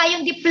makukuha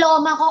yung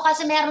diploma ko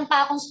kasi meron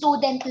pa akong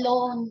student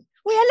loan.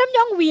 Uy, alam niyo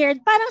ang weird.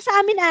 Parang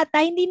sa amin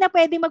ata, hindi na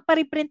pwedeng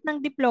magpa-reprint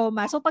ng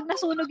diploma. So, pag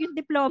nasunog yung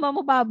diploma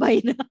mo,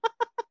 babay na.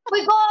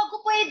 Uy,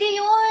 gago, pwede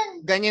yun.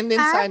 Ganyan din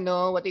sa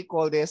what they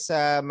call this,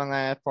 sa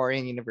mga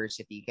foreign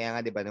university. Kaya nga,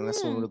 di ba, nung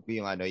nasunog ko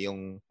yung,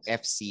 yung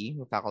FC,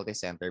 yung faculty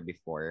center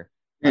before,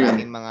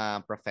 Maraming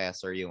mga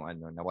professor yung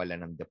nawala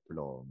ng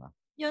diploma.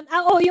 Yun.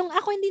 Yung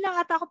ako hindi na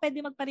ata ako pwede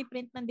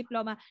magpa-reprint ng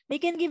diploma. They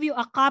can give you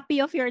a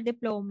copy of your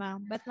diploma,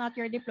 but not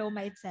your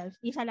diploma itself.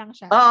 Isa lang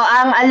siya.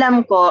 Ang alam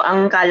ko,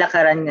 ang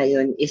kalakaran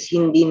ngayon is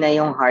hindi na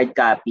yung hard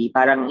copy.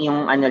 Parang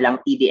yung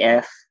lang,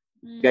 PDF.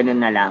 Ganun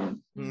na lang.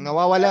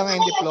 Nawawala nga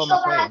yung diploma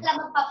ko eh.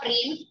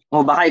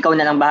 Baka ikaw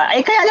na lang ba?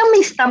 Ay, kaya lang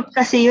may stamp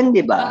kasi yun, di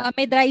ba?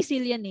 May dry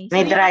seal yan eh.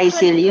 May dry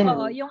seal yun.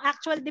 Yung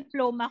actual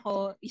diploma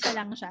ko, isa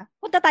lang siya.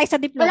 Punta tayo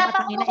sa diploma. Wala pa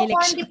akong nakukuha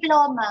ang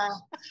diploma.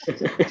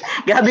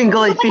 Gabing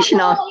goldfish,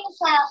 no?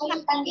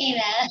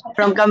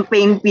 From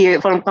campaign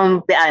period, from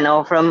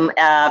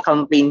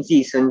campaign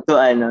season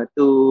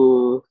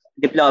to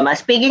diploma.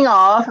 Speaking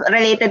of,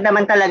 related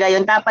naman talaga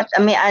yun. Dapat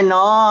may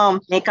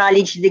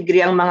college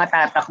degree ang mga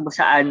tatakbo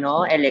sa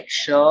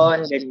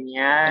election,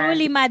 ganyan.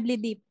 Truly madly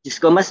deep. Diyos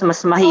ko, mas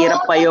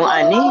mahirap pa yung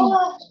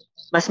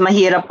mas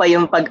mahirap pa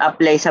yung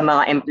pag-apply sa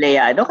mga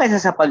empleyado kaysa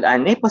sa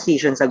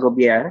position sa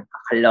gobyerno.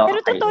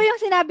 Pero totoo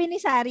yung sinabi ni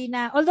Sari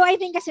na, although I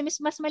think kasi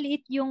mas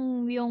maliit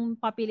yung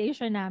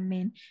population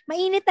namin,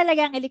 mainit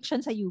talaga ang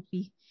election sa UP.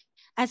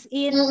 As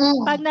in,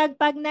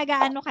 pag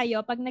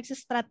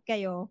nagsistrat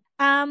kayo,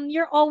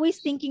 you're always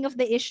thinking of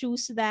the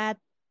issues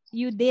that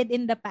you did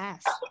in the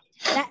past.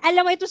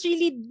 Alam mo, it was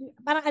really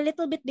parang a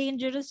little bit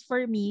dangerous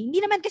for me.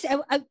 Hindi naman kasi,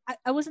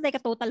 I wasn't like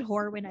a total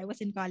whore when I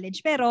was in college.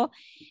 Pero,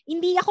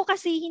 hindi ako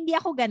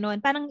ganon.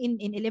 Parang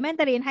in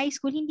elementary, in high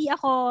school,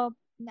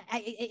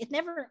 it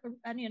never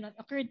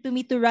occurred to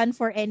me to run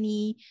for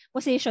any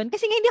position.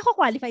 Kasi nga hindi ako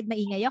qualified.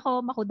 Maingay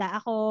ako,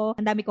 makuda ako,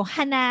 ang dami kong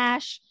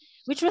hanash.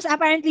 Which was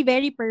apparently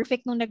very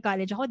perfect nung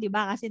nag-college ako, di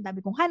ba? Kasi ang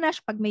dami kong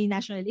hanash. Pag may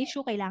national issue,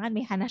 kailangan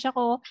may hanash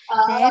ako.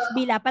 Sa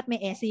FB, dapat may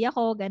essay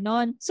ako,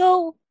 ganon.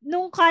 So,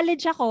 nung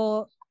college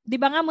ako, di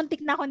ba nga,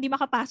 muntik na ako hindi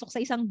makapasok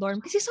sa isang dorm.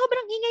 Kasi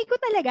sobrang ingay ko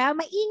talaga.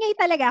 Maingay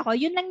talaga ako.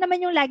 Yun lang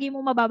naman yung lagi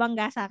mong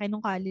mababangga sa akin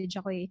nung college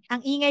ako eh.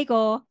 Ang ingay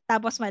ko,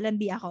 tapos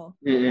malandi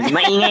ako.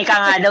 Maingay ka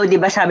nga daw, di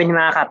ba sabi ng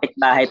mga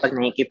kapitbahay pag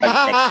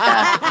nakikipag-text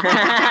ka?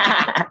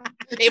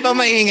 Ibang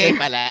maingay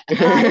pala.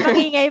 Ibang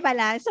ingay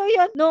pala. So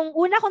yun, nung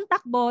una kong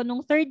takbo,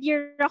 nung third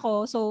year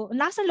ako, so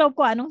nasa loob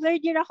ko nung third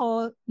year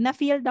ako,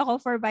 na-field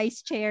ako for vice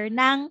chair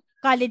ng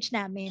college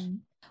namin.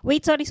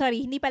 Wait, sorry.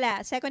 Hindi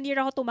pala. Second year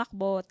ako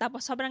tumakbo.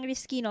 Tapos sobrang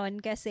risky nun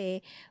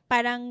kasi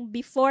parang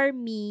before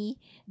me,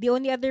 the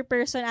only other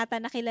person ata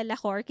na kilala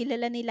ko or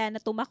kilala nila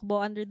na tumakbo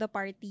under the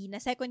party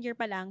na second year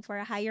pa lang for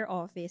a higher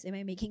office. Am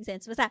I making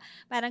sense? Basta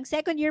parang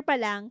second year pa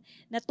lang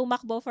na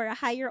tumakbo for a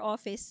higher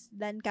office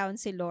than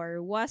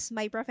counselor was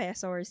my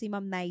professor, si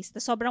Ma'am Nice.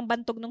 Na sobrang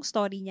bantog nung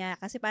story niya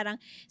kasi parang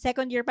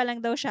second year pa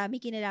lang daw siya, may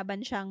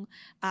kinalaban siyang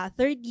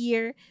third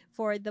year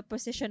for the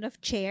position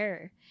of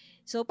chair.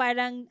 So,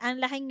 parang, ang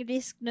laking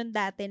risk nun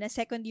dati na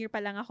second year pa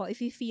lang ako,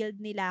 if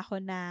i-field nila ako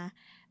na,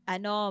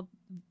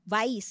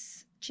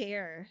 vice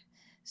chair.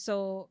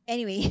 So,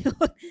 anyway.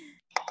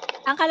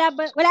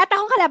 Wala ata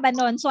akong kalaban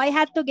nun. So, I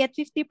had to get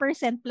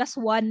 50% plus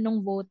 1 nung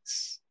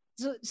votes.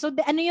 So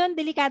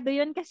delikado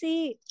yun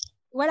kasi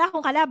wala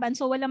akong kalaban,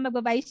 so walang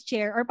magba-vice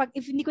chair. Or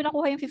if hindi ko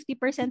nakuha yung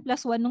 50%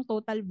 plus 1 ng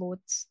total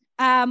votes,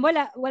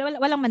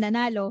 walang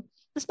mananalo.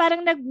 Tapos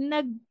parang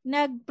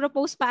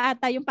nag-propose pa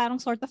ata yung parang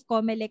sort of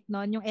COMELEC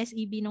noon, yung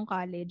SEB nung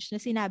college, na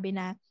sinabi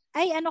na,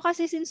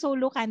 kasi since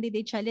solo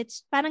candidate siya,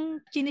 parang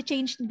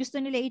gusto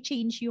nila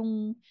i-change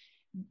yung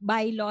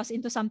bylaws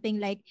into something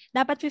like,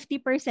 dapat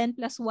 50%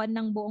 plus 1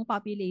 ng buong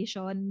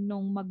population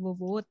nung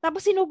magvo-vote.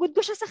 Tapos sinugod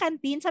ko siya sa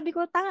canteen, sabi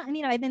ko, tanga,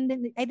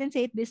 I didn't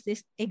say this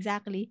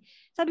exactly.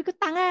 Sabi ko,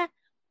 tanga,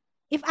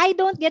 if I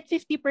don't get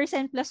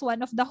 50% plus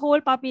 1 of the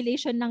whole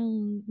population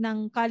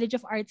ng College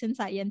of Arts and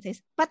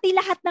Sciences, pati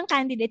lahat ng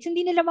candidates,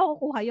 hindi nila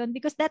makukuha yon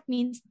because that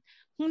means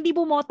hindi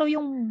bumoto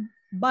yung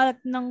bulk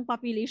ng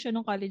population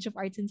ng College of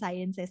Arts and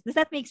Sciences. Does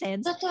that make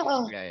sense?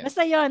 Totoo.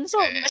 Basta yun.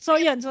 So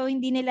yun. So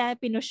hindi nila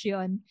pinush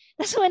yun.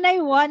 Tapos when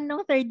I won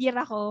nung third year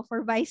ako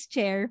for vice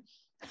chair,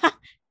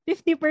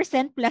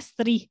 50% plus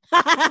 3.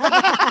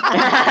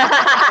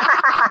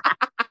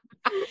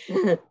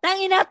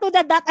 Tangina to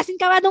the dot. As in,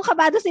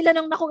 kabado sila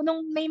nung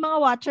may mga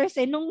watchers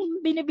nung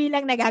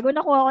binibilang na gago,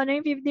 nakuha ko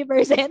na yung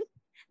 50%.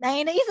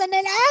 Tangina, isa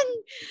na lang.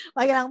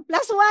 Wag lang,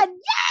 plus 1.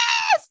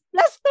 Yes!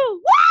 Plus 2.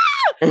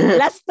 Wow!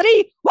 Plus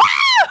 3.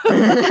 Wow!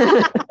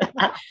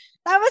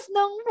 Tapos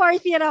nung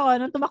fourth year ako,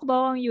 nung tumakbo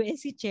akong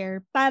USC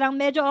chair, parang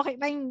medyo okay.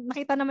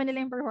 Nakita naman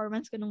nila yung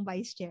performance ko nung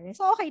vice chair.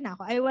 So okay na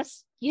ako.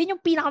 Yun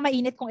yung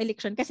pinakamainit kong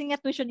election kasi nga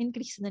tuition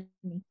increase na.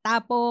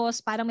 Tapos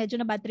parang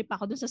medyo na bad trip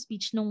ako dun sa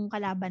speech nung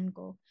kalaban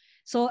ko.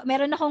 So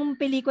meron akong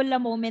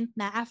pelikula moment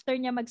na after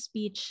niya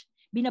mag-speech,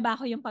 binaba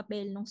ko yung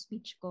papel nung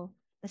speech ko.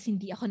 Tapos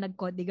hindi ako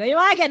nag-codigo. Yung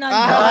mga ganon.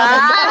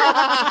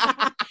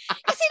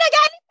 Kasi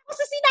nagalit ako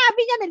sa sinabi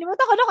niya.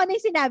 Nalimutan ko na kung ano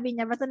yung sinabi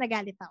niya. Basta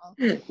nagalit ako.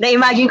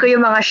 Na-imagine ko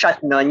yung mga shot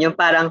nun. Yung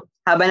parang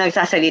habang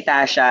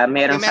nagsasalita siya,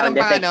 merong sound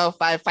effect. Meron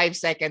pa 5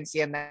 seconds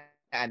yan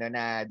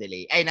na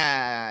delay. Ay,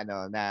 na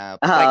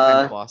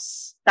pregnant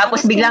pause.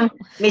 Tapos biglang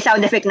may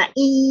sound effect na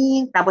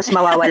tapos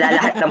mawawala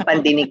lahat ng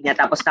pandinig niya.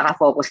 Tapos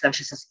nakafocus lang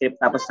siya sa script.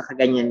 Tapos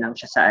nakaganyan lang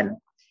siya sa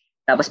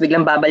Tapos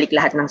biglang babalik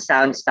lahat ng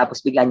sounds,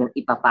 tapos biglang yung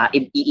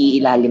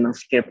iilalim ang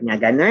script niya.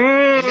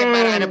 Ganun. Kasi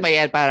parang ano pa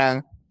yan,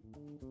 parang,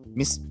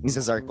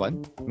 Mrs.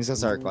 Zarcon?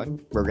 Mrs. Zarcon,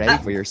 we're ready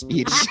for your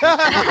speech.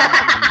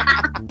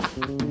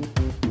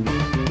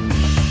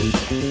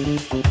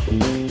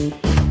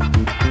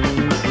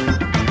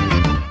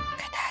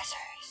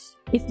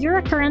 If you're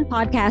a current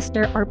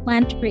podcaster or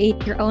plan to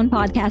create your own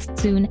podcast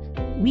soon,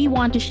 we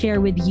want to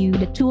share with you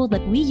the tool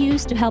that we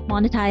use to help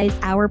monetize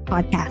our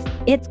podcast.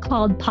 It's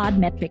called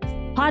Podmetrics.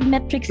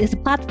 Podmetrics is a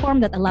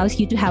platform that allows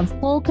you to have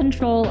full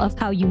control of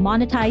how you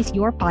monetize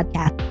your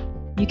podcast.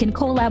 You can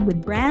collab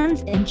with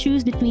brands and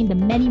choose between the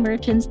many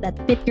merchants that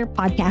fit your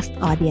podcast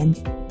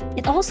audience.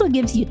 It also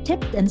gives you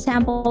tips and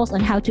samples on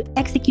how to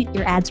execute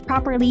your ads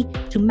properly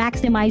to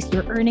maximize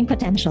your earning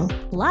potential.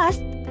 Plus,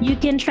 you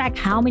can track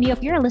how many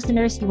of your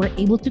listeners you were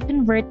able to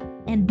convert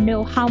and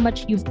know how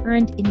much you've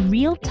earned in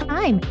real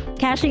time.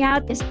 Cashing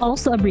out is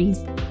also a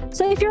breeze.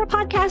 So if you're a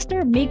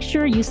podcaster, make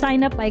sure you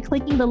sign up by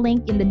clicking the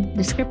link in the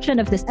description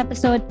of this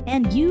episode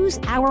and use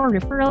our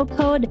referral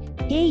code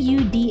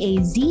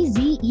KUDAZZERS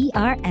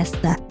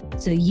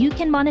so you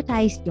can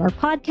monetize your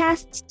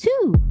podcasts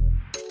too.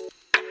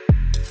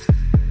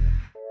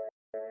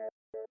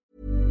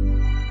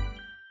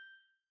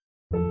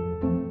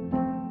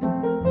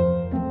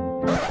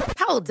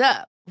 Hold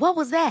up. What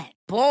was that?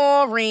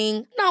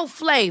 Boring. No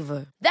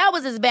flavor. That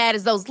was as bad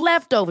as those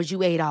leftovers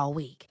you ate all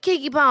week.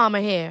 Keke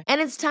Palmer here,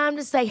 and it's time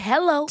to say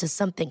hello to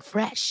something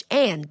fresh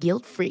and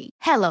guilt-free.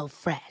 Hello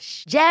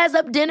Fresh. Jazz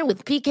up dinner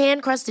with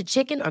pecan-crusted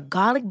chicken or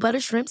garlic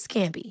butter shrimp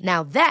scampi.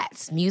 Now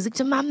that's music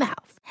to my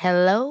mouth.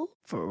 Hello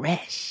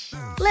Fresh.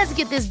 Let's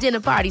get this dinner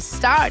party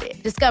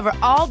started. Discover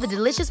all the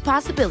delicious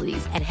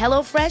possibilities at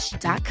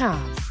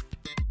HelloFresh.com.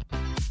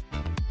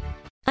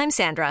 I'm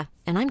Sandra,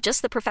 and I'm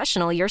just the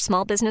professional your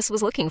small business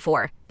was looking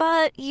for.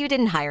 But you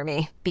didn't hire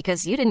me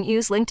because you didn't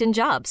use LinkedIn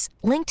Jobs.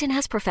 LinkedIn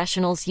has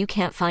professionals you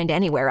can't find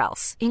anywhere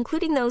else,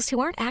 including those who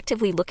aren't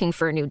actively looking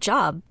for a new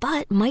job,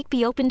 but might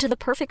be open to the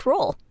perfect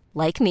role,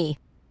 like me.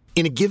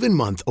 In a given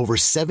month, over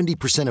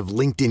 70% of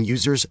LinkedIn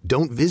users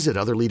don't visit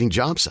other leading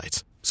job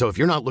sites. So if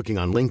you're not looking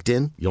on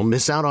LinkedIn, you'll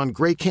miss out on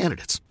great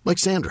candidates like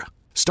Sandra.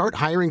 Start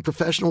hiring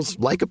professionals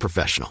like a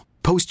professional.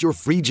 Post your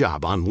free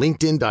job on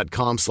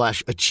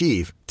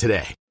linkedin.com/achieve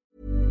today.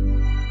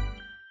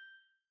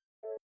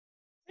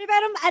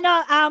 Pero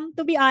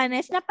to be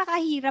honest,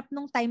 napakahirap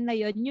nung time na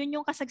yun. Yun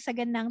yung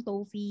kasagsagan ng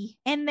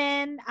TOEFL. And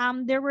then,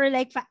 there were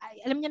like,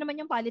 alam niyo naman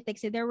yung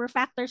politics, there were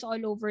factors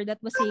all over that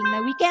was saying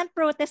na we can't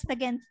protest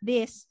against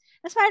this.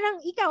 Tapos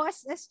parang ikaw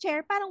as chair,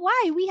 parang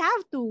why? We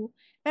have to.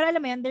 Pero alam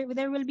mo yan,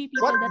 there will be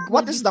people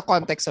What is the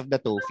context of the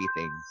TOEFL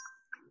thing?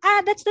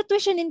 That's the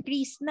tuition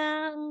increase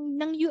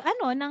ng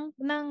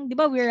 'di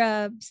ba, we're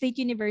a state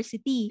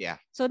university. Yeah.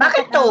 So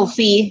bakit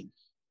TOEFL?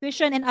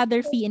 Tuition and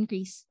other fee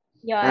increase.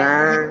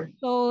 Yeah.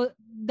 So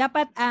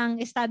dapat ang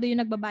estado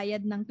yung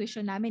nagbabayad ng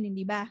tuition namin,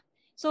 hindi ba?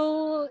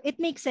 So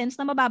it makes sense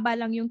na mababa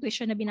lang yung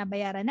tuition na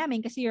binabayaran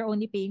namin kasi you're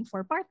only paying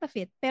for part of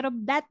it. Pero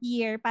that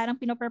year, parang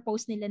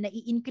pinopropose nila na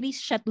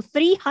i-increase siya to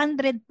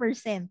 300%,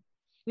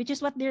 which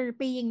is what they're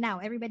paying now.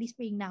 Everybody's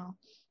paying now.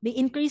 They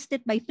increased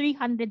it by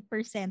 300%.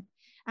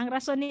 Ang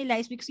rason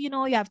nila is because, you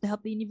have to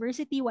help the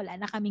university. Wala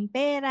na kaming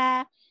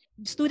pera.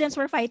 Students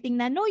were fighting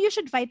na, no, you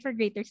should fight for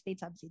greater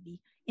state subsidy.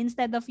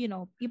 Instead of,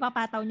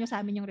 ipapataw nyo sa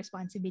amin yung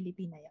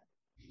responsibility na yun.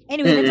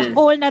 Anyway, that's a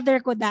whole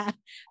nother kuda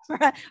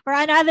for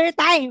another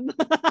time.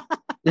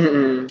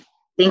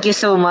 Thank you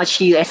so much,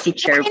 USC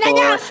Chair po,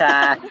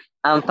 sa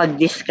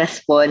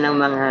pag-discuss po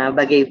ng mga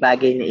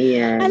bagay-bagay na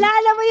iyan.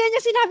 Alam mo yan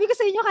yung sinabi ko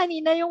sa inyo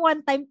kanina, yung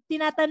one time,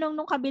 tinatanong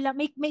nung kabila,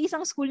 may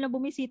isang school na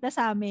bumisita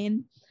sa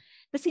amin.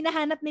 Tapos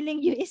sinahanap nila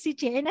yung USC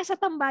chair. Nasa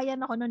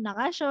tambayan ako noon,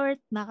 naka-short,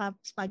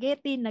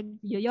 naka-spaghetti,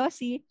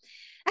 nag-yoyosi.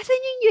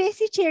 Asan yung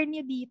USC chair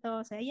niyo dito?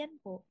 So, ayan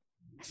po.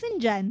 Asan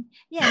dyan?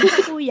 Yan,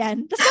 isa po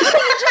yan. Tapos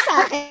nakatingin siya sa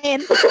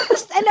akin.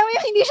 Tapos alam mo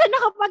yung hindi siya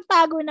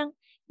nakapagtago ng,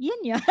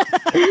 yan yun.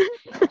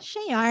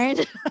 Siya yarn.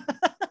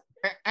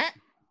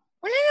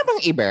 Wala na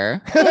bang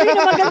iba? Sorry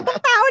na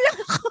magandang tao lang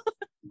ako.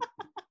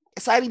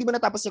 Sorry, hindi mo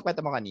natapos yung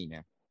kwento mo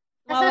kanina.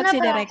 Wawag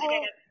si Direk.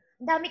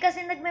 Dami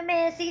kasi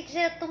nagme-message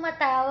at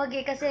tumatawag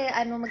kasi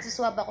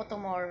magsuswab ako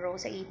tomorrow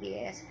sa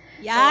ABS.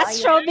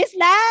 Yes, So, Showbiz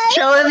Live!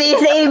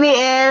 Showbiz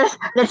ABS!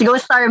 Let's go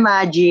Star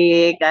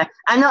Magic!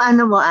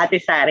 Ano mo,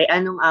 Ate Sari?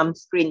 Anong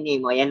screen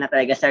name mo? Yan na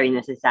talaga sarili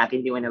na sa akin,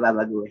 hindi mo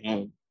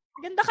nababaguhin.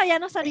 Ganda kaya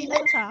ng sarili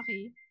ko sa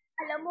akin.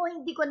 Alam mo,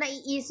 hindi ko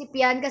naiisip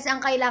yan kasi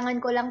ang kailangan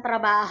ko lang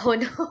trabaho.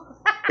 No?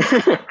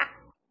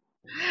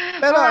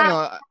 Pero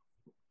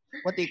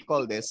what do you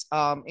call this?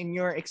 In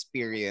your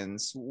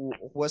experience,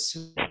 was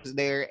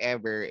there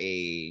ever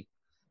a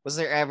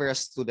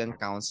student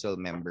council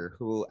member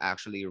who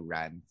actually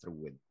ran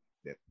through with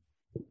it?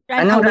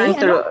 Ran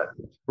through?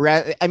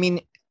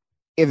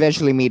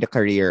 Eventually made a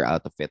career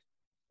out of it.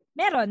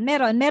 Meron.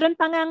 Meron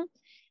pa ngang,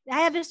 I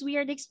had this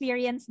weird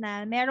experience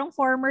na merong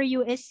former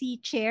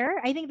USC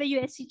chair, I think the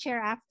USC chair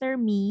after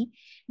me,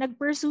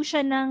 nag-pursue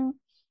siya ng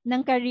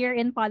career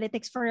in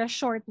politics for a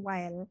short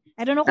while.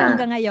 I don't know kung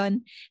hanggang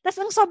ngayon. Tapos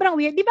ang sobrang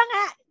weird. Di ba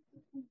nga,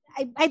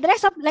 I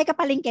dress up like a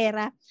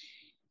palengkera.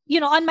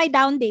 On my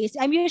down days,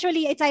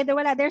 it's either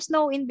there's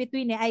no in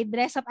between. I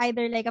dress up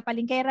either like a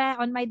palengkera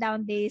on my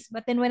down days,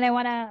 but then when I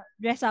wanna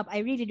dress up,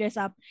 I really dress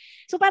up.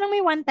 So parang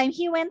may one time,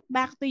 he went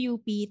back to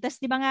UP, tas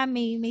di ba nga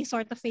may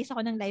sort of phase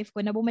ako ng life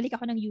ko na bumalik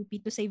ako ng UP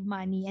to save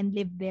money and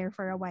live there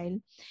for a while.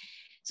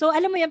 So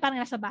alam mo yun,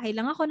 parang nasa bahay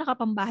lang ako,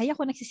 nakapambahay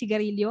ako,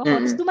 nagsisigarilyo ako.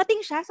 Tapos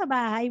dumating siya sa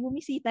bahay,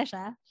 bumisita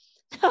siya.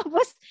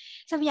 Tapos,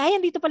 sabi niya,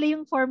 andito pala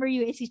yung former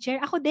USC chair.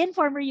 Ako din,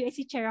 former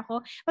USC chair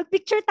ako.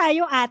 Mag-picture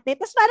tayo, ate.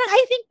 Tapos parang,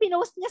 I think,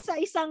 pinost niya sa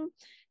isang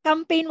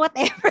campaign,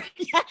 whatever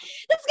niya.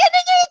 Tapos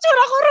ganun yung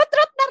itsura ko,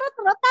 rot-rot.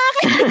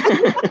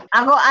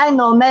 Ako,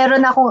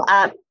 meron akong,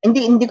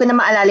 hindi ko na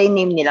maalala yung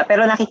name nila,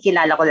 pero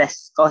nakikilala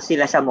ko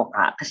sila sa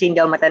mukha. Kasi hindi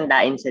ako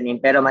matandain sa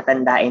name, pero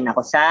matandain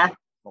ako sa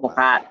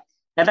mukha.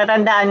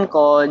 Natatandaan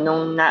ko,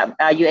 nung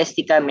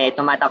UST kami,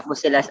 tumatakbo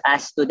sila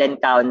as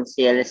student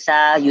council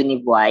sa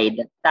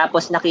Univide.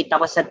 Tapos nakita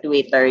ko sa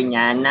Twitter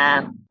niya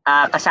na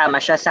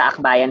kasama siya sa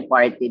Akbayan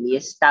Party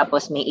List.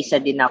 Tapos may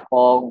isa din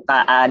akong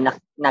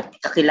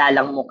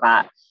nakakilalang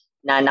muka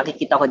na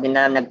nakikita ko din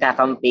na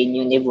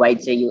nagka-campaign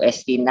Univide sa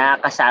UST na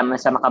kasama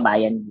sa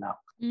Makabayan Block.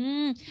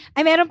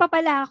 Ay, meron pa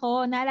pala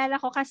ako. Naalala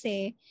ko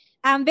kasi,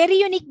 very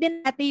unique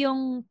din dati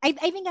yung, I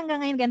think hanggang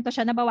ngayon ganito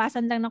siya,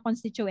 nabawasan lang ng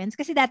constituents.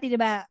 Kasi dati, di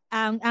ba,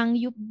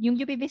 yung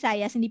UP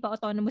Visayas, hindi pa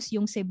autonomous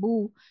yung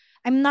Cebu.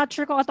 I'm not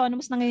sure kung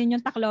autonomous na ngayon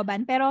yung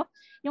Tacloban. Pero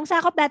yung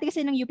sakop dati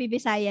kasi ng UP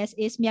Visayas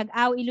is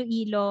Miagao,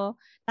 Iloilo,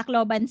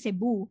 Tacloban,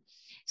 Cebu.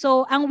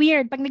 So, ang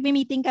weird, pag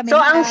nagme-meeting kami. So,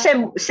 ang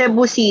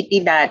Cebu City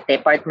dati,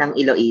 part ng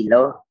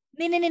Iloilo?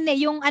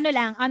 Hindi. Yung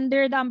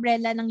under the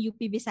umbrella ng UP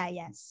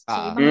Visayas. So,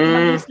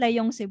 ibang isla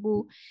yung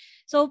Cebu.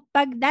 So,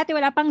 pag dati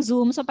wala pang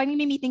Zoom, so pag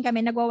nagme-meeting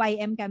kami,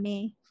 nagwa-YM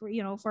kami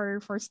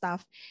for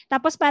stuff.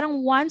 Tapos parang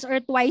once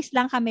or twice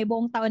lang kami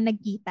buong taon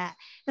nagkita.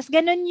 Tapos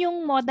ganun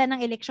yung moda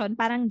ng election,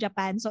 parang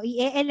Japan. So,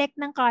 i-elect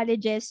ng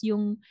colleges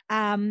yung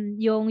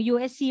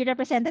USC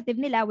representative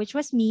nila, which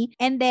was me,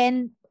 and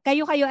then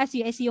kayo as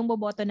USC yung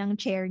boboto ng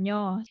chair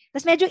nyo.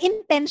 Tapos medyo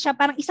intense siya,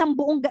 parang isang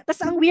buong,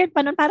 tapos ang weird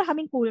pa nun, parang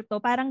kaming kulto,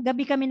 parang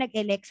gabi kami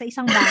nag-elect sa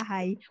isang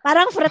bahay.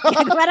 Parang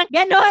parang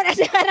gano'n.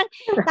 Kasi parang,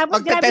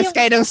 tapos grabe yung...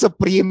 kayo ng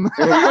Supreme.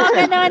 Oo,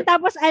 gano'n.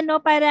 Tapos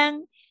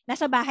parang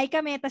nasa bahay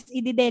kami, tapos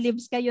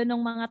i-delibs kayo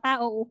ng mga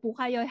tao, upo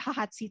kayo,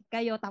 hot seat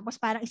kayo, tapos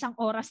parang isang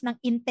oras ng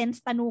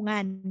intense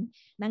tanungan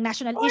ng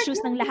national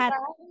issues ng lahat.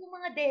 Yung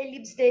mga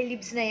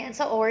delibs na yan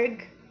sa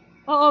org.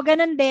 Oo,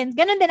 ganun din.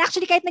 Ganun din.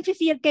 Actually, kahit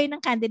nag-field kayo ng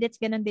candidates,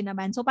 ganun din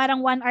naman. So,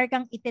 parang 1 hour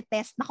kang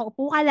iti-test,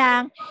 nakaupo ka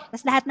lang,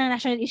 tapos lahat ng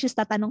national issues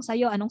tatanong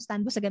sa'yo, anong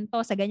stand mo sa ganito,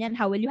 sa ganyan,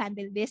 how will you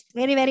handle this?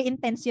 Very, very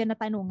intense yun na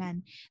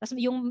tanungan. Tapos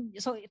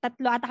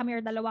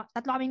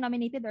tatlo kaming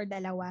nominated or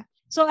dalawa.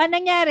 So,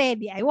 anong nangyari?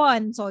 I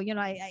won. So,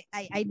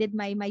 I did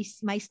my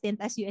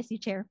stint as USC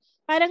chair.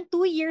 Parang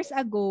 2 years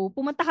ago,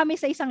 pumunta kami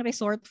sa isang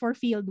resort for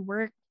field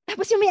work.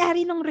 Tapos yung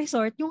may-ari ng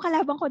resort, yung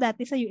kalabang ko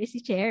dati sa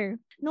USC chair.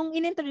 Nung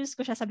in-introduce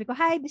ko siya, sabi ko,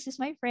 hi, this is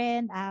my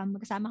friend.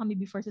 Magkasama kami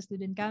before sa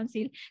student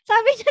council.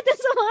 Sabi niya dun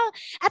sa mga,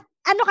 at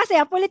kasi,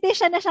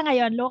 politician na siya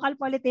ngayon, local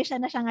politician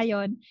na siya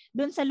ngayon,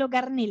 dun sa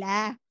lugar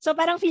nila. So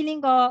parang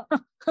feeling ko,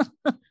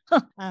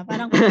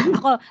 parang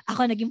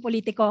ako naging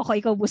politiko ako,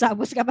 ikaw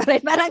busabos ka pa rin.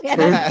 Parang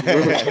gano'n.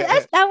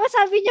 Tapos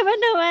sabi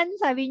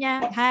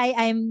niya, hi,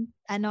 I'm,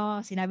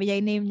 sinabi niya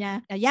yung name niya.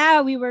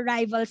 Yeah, we were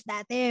rivals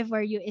dati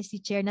for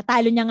USC chair.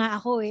 Natalo niya nga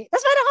ako eh.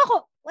 Tapos parang ako,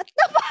 what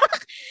the fuck?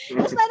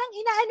 Tapos parang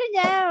inaano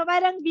niya,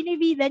 parang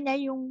binibida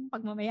niya yung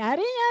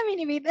pagmamayari niya,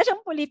 binibida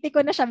siyang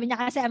politiko na sabi niya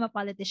kasi I'm a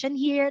politician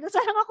here. Tapos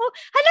parang ako,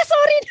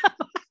 sorry na.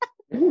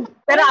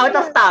 Pero out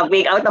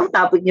of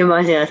topic yung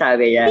mga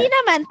sinasabi niya. Hindi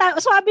naman,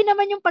 swabe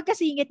naman yung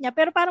pagkasingit niya,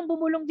 pero parang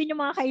bumulong din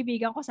yung mga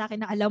kaibigan ko sa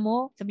akin na alam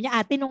mo, sabi niya,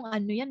 ate, nung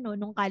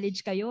nung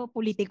college kayo,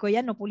 politiko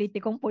yan,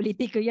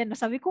 politiko yan.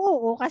 Sabi ko,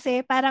 oo,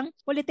 kasi parang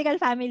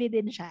political family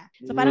din siya.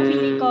 So parang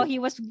feeling ko,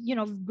 he was,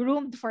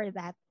 groomed for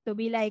that, to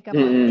be like a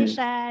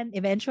politician,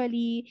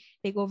 eventually,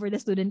 take over the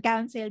student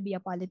council, be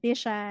a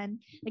politician.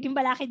 Naging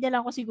balakid niya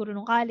lang ako siguro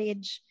nung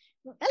college.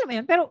 Alam mo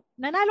yun, pero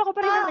nanalo ko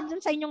pa rin naman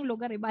dyan sa inyong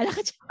lugar eh. Bala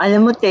ka dyan.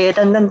 Alam mo,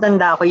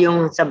 tandang-tanda ko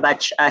yung sa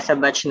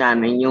batch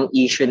namin, yung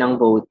issue ng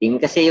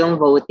voting. Kasi yung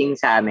voting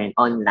sa amin,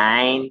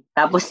 online.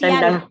 Tapos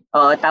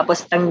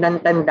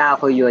tandang-tanda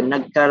ko yun,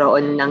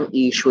 nagkaroon ng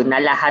issue na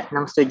lahat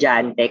ng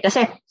estudyante.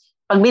 Kasi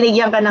pag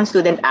binigyan ka ng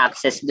student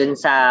access dun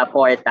sa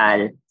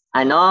portal,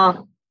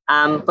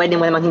 pwede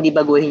mo namang hindi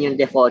baguhin yung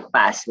default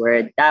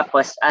password.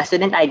 Tapos,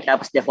 student ID,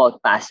 tapos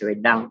default password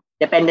lang.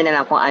 Depende na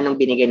lang kung anong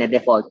binigay na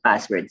default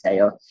password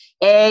sa'yo.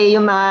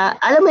 Yung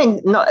mga, alam mo yun,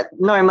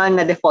 normal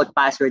na default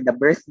password, the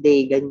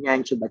birthday,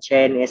 ganyan,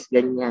 chubachenes,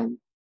 ganyan.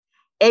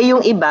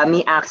 Yung iba,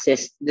 may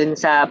access dun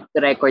sa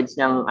records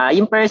ng,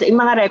 yung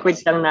mga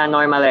records lang na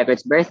normal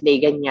records,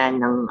 birthday,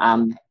 ganyan,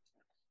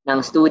 ng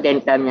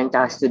student, ganyan,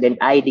 tsaka student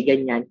ID,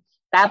 ganyan.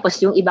 Tapos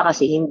yung iba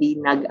kasi hindi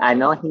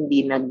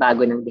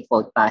nagbago ng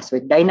default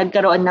password. Dahil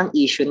nagkaroon ng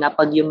issue na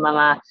pag yung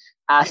mga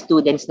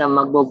students na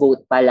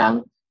magvo-vote pa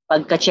lang,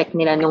 pagka-check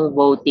nila nung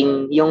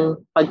voting, yung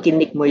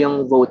pag-click mo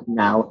yung vote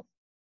now,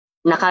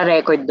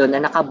 naka-record doon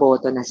na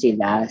nakaboto na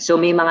sila. So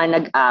may mga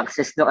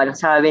nag-access no,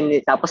 anong sabi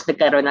nila, tapos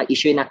nagkaroon ng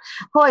issue na,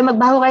 hoy,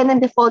 magbago kayo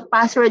ng default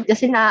password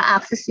kasi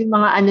na-access yung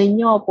mga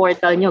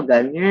portal nyo,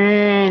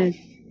 ganyan.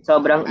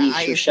 Sobrang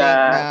issue siya.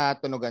 I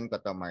think natunugan ko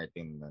to,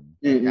 Martin, nun.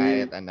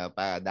 Kahit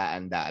pa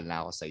daan-daan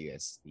na ako sa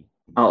UST.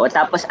 Oo,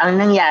 tapos ang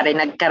nangyari,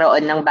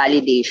 nagkaroon ng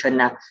validation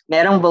na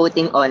merong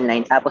voting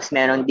online, tapos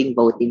meron ding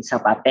voting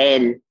sa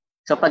papel.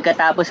 So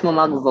pagkatapos mo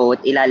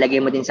mag-vote,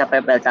 ilalagay mo din sa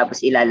papel,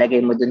 tapos ilalagay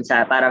mo dun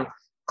sa parang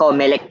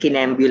Comelec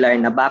kinembular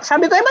na box.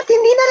 Sabi ko, ba't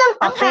hindi na lang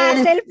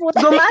papel?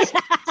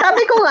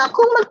 Sabi ko nga,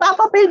 kung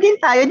magpapapel din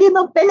tayo, di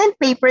ba pen and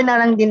paper na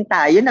lang din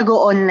tayo,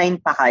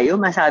 nag-o-online pa kayo,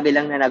 masabi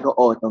lang na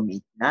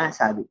nag-o-automate na.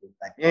 Sabi ko,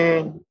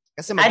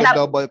 kasi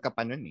mag-double ka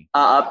pa nun eh.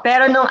 Oo,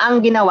 pero nung ang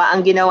ginawa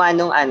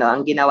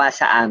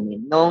sa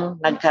amin,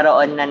 nung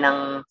nagkaroon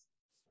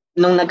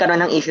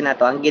ng issue na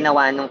to, ang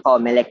ginawa nung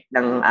Comelec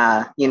ng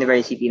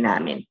university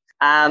namin,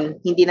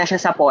 hindi na siya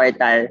sa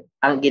portal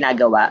ang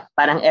ginagawa.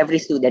 Parang every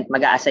student,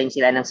 mag-a-assign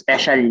sila ng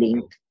special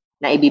link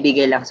na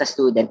ibibigay lang sa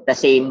student the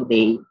same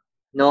day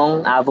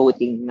nung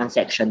voting ng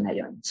section na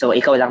yon. So,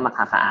 ikaw lang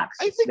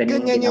makaka-access. I think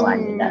ganyan yung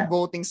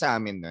voting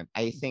sa amin nun.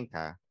 I think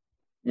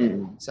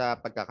sa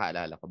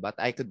pagkakaalala ko. But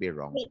I could be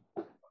wrong.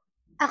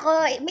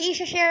 Ako, may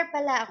i-share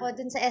pala ako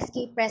dun sa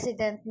SK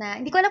President na,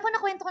 hindi ko alam kung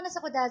nakwento ko na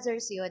sa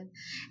Kudazers yun,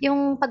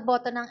 yung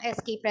pagboto ng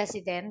SK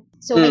President.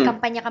 So, may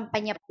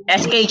kampanya-kampanya.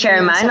 SK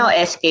Chairman o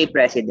SK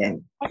President?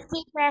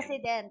 SK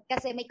President.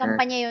 Kasi may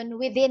kampanya yun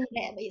within,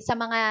 sa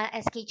mga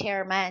SK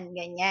Chairman,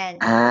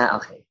 ganyan.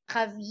 Okay.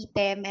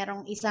 Cavite,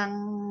 merong isang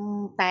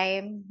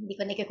time,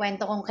 hindi ko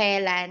nakikwento kung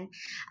kailan,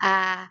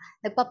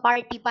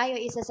 nagpa-party pa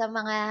yung isa sa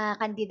mga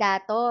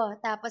kandidato.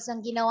 Tapos,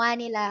 ang ginawa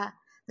nila,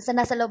 basta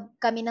nasa loob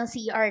kami ng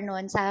CR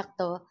noon,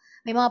 sakto.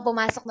 May mga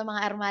pumasok na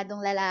mga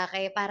armadong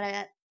lalaki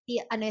para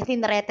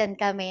tinreten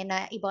kami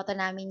na iboto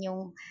namin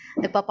yung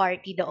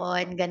nagpa-party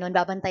doon. Ganun,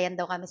 babantayan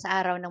daw kami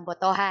sa araw ng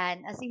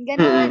botohan. As in,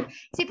 ganun.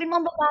 Isipin mo,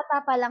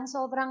 bata pa lang,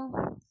 sobrang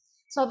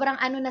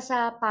na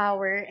sa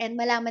power, and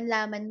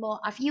malaman-laman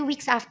mo, a few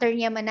weeks after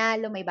niya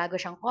manalo, may bago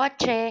siyang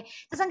kotse.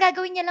 Tapos ang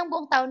gagawin niya lang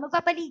buong taon,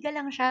 magpapaliga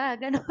lang siya.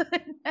 Ganun.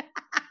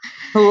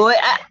 Hoy,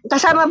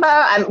 kasama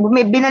ba,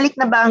 may binalik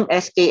na ba ang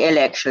SK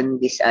election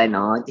this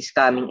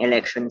coming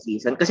election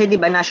season? Kasi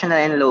di ba national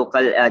and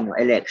local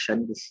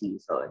election this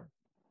season?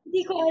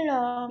 Hindi ko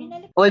alam.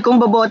 Hoy, kung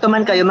boboto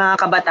man kayo mga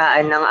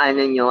kabataan ng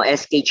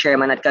SK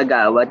chairman at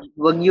kagawad,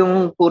 wag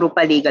yung puro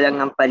paliga lang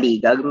ng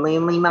paliga. May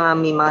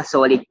mga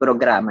solid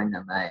programa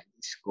naman.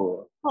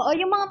 School. Oo,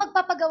 yung mga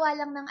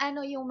magpapagawa lang ng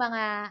yung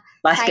mga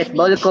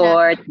basketball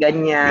court,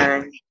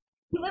 ganyan.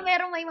 Di ba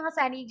may mga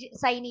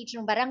signage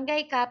ng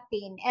barangay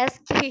captain,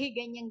 SK,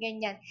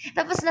 ganyan-ganyan.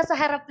 Tapos nasa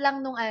harap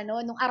lang nung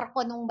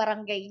arko nung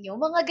barangay nyo.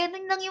 Mga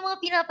ganun lang yung mga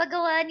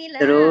pinapagawa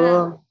nila.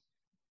 True.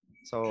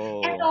 So,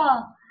 eto,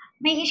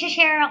 may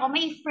i-share ako.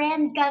 May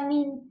friend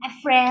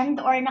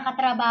or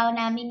nakatrabaho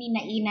namin ni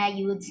Naina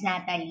Yudes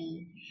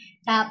Natalie.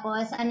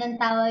 Tapos,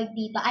 anong tawag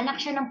dito? Anak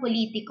siya ng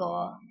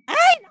politiko.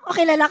 Ay,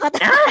 kilala ko.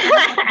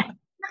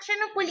 Anak siya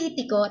ng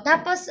politiko.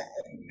 Tapos,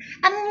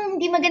 ang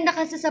hindi maganda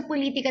kasi sa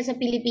politika sa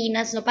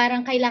Pilipinas, no,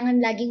 parang kailangan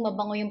laging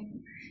mabango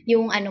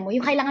yung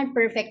kailangan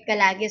perfect ka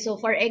lagi. So,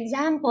 for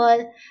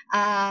example,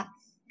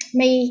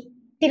 may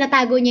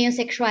tinatago niya yung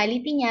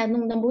sexuality niya,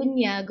 nung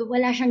nabunyag,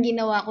 wala siyang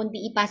ginawa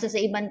kundi ipasa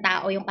sa ibang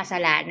tao yung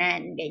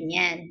kasalanan.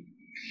 Ganyan.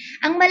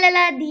 Ang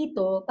malala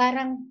dito,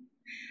 parang,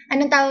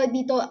 anong tawag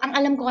dito, ang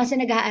alam ko kasi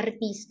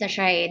nag-aartista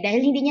siya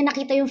dahil hindi niya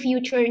nakita yung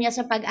future niya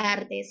sa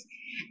pag-artist.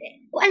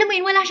 Alam mo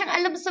yun, wala siyang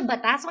alam sa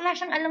batas, wala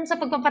siyang alam sa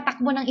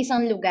pagpapatakbo ng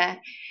isang lugar.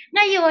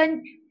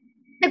 Ngayon,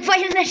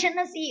 nag-file na siya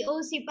ng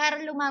COC para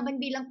lumaban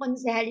bilang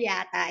konsehal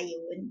yata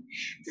yun.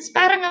 Tapos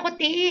parang ako,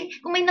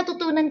 kung may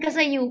natutunan ka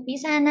sa UP,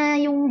 sana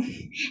yung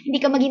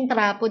hindi ka maging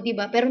trapo, di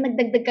ba? Pero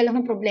nagdagdag ka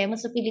lang ng problema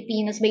sa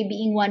Pilipinas by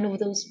being one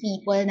of those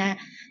people na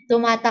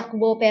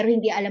tumatakbo pero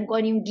hindi alam ko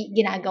ano yung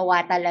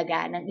ginagawa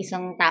talaga ng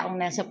isang taong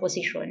nasa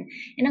posisyon.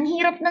 And ang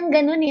hirap ng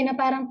ganun na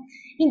parang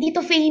hindi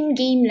to fame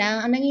game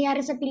lang. Ang nangyayari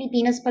sa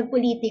Pilipinas pag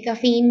politika,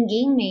 fame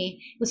game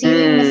Kung sino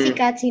yung mas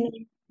sikat, sino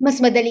mas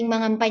madaling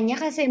mangampanya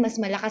kasi mas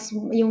malakas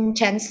yung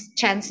chance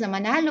na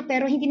manalo,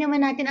 pero hindi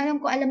naman natin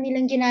alam kung alam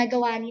nilang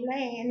ginagawa nila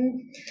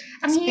And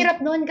ang hirap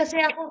noon kasi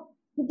ako,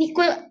 hindi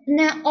ko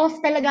na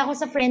off talaga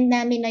ako sa friend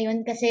namin na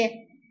yun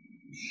kasi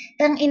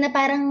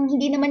parang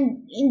hindi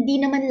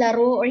naman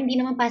laro or hindi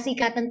naman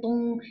pasikatan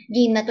tong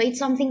game na to.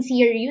 It's something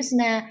serious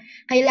na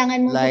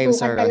kailangan mo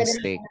tutukan talaga.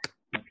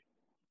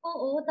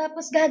 Oo,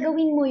 tapos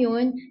gagawin mo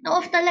yun.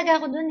 Na-off talaga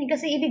ako dun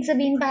kasi ibig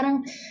sabihin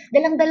parang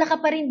dalang-dala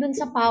ka pa rin dun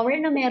sa power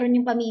na meron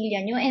yung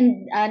pamilya nyo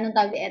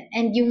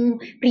and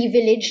yung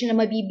privilege na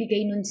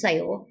mabibigay nun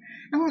sa'yo.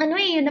 Ang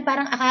yun na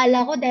parang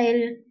akala ko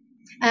dahil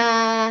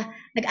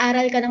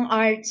nag-aral ka ng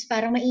arts,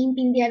 parang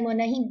maiintindihan mo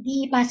na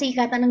hindi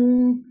pasikatan ng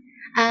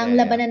ang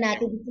labanan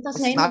natin. Tapos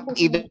ngayon, not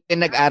even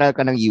nag-aral ka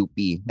ng UP.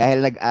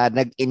 Dahil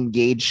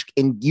nag-engage,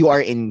 you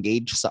are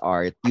engaged sa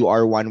art,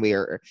 you're one way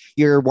or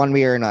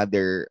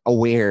another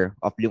aware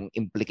of yung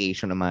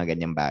implication ng mga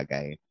ganyang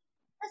bagay.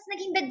 Tapos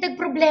naging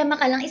dagdag problema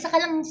ka lang, isa ka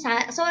lang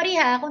sorry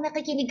ha, kung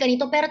nakikinig ka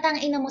nito, pero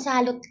tangina mo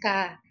salot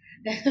ka.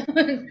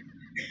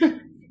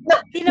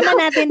 Hindi naman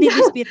natin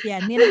di-dispute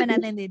yan. Hindi naman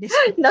natin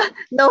di-dispute.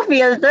 No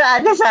filter.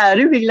 Ate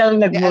Sari,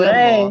 biglang nagmura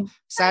eh.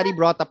 Sari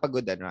brought up a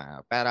good,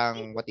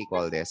 parang what do you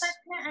call this?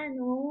 Sapat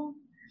na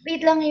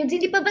wait lang yun.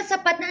 Hindi pa ba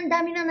sapat na ang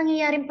dami nang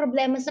nangyayaring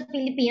problema sa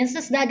Pilipinas,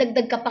 tapos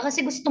dadagdag ka pa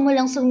kasi gusto mo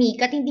lang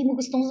sumikat, hindi mo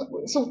gustong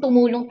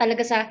tumulong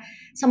talaga sa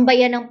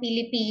sambayan ng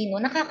Pilipino.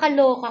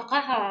 Nakakaloka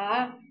ka ha.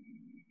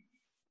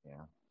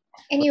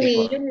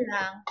 Anyway, yun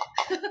lang.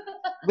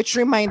 Which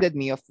reminded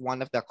me of one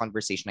of the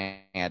conversation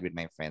I had with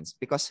my friends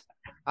because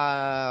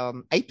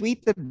I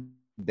tweeted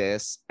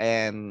this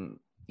and,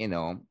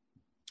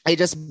 I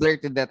just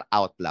blurted that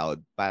out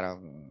loud.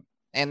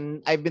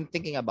 And I've been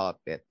thinking about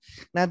it.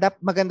 Na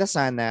maganda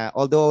sana,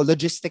 although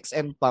logistics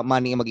and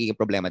money ang magiging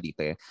problema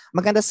dito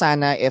maganda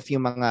sana if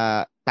yung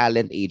mga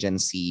talent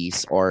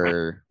agencies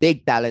or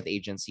big talent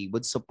agency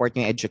would support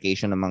yung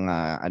education ng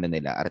mga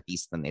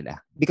artista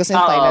nila. Because in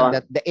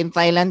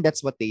Thailand,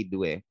 that's what they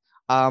do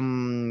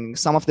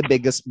some of the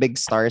big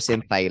stars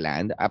in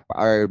Thailand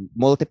are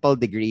multiple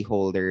degree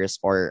holders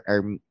or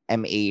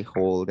MA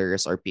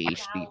holders or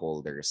PhD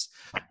holders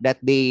that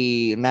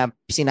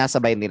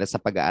sinasabay nila sa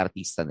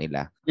pag-aartista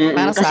nila.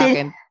 Para sa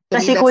akin,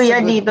 kasi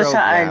kuya dito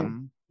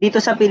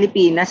sa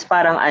Pilipinas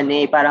parang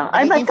ay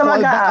ba't ka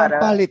mag-aaral?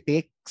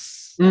 Politics.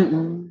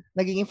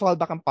 Nagiging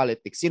fallback ang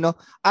politics.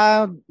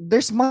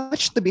 There's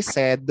much to be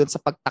said dun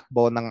sa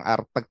pagtakbo ng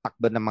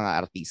mga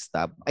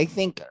artista. I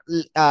think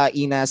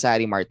Ina,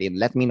 Sari, Martin,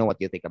 let me know what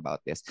you think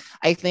about this.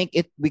 I think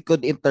we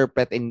could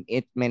interpret in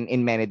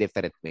many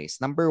different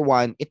ways. Number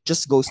one, it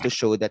just goes to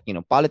show that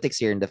politics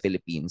here in the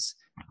Philippines,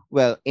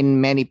 well, in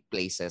many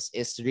places,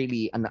 is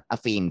really a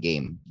fame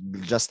game,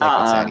 just like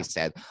what Sari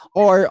said.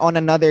 Or on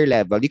another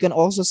level, you can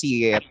also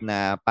see it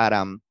na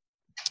parang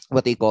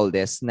what they call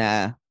this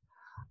na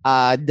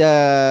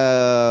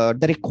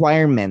the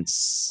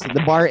requirements,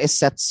 the bar is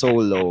set so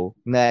low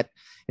that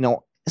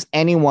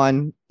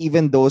anyone,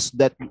 even those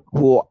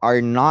who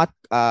are not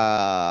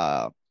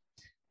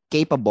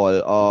capable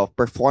of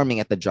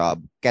performing at the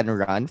job, can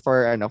run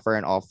for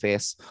an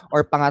office.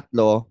 Or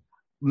pangatlo,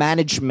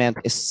 management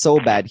is so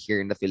bad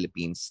here in the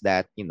Philippines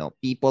that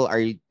people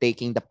are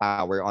taking the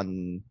power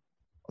on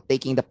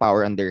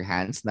their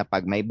hands na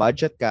pag may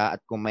budget ka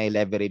at kung may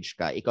leverage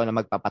ka, ikaw na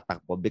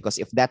magpapatakbo, because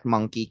if that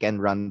monkey can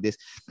run this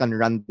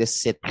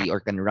city or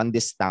can run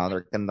this town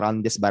or can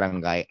run this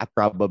barangay, I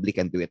probably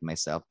can do it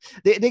myself.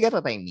 They get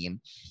what I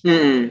mean?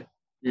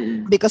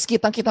 Because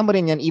kitang-kita mo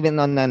rin yan even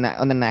on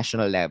a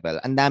national level.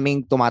 Ang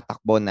daming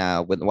tumatakbo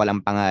na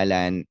walang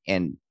pangalan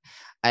and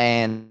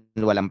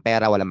walang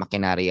pera, walang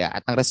makinarya,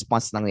 at ang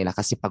response lang nila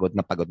kasi pagod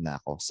na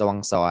ako.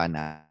 Sawang-sawa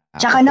na.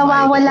 Tsaka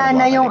nawawala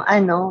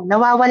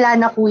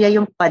na kuya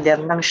yung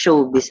pader ng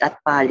showbiz at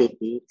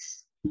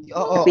politics.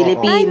 Sa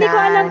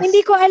Pilipinas.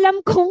 Hindi ko alam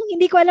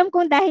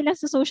kung dahil lang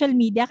sa social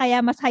media kaya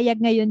mas hayag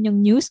ngayon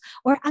yung news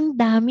or ang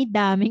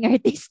dami-daming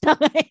artista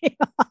ngayon.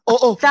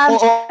 Oo.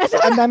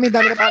 Ang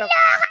dami-dami na parang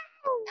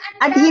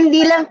at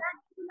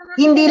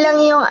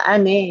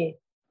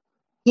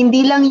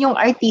hindi lang yung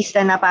artista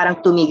na parang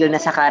tumigil na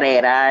sa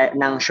karera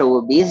ng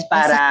showbiz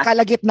para sa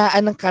kalagitnaan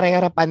ng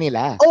karera pa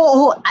nila.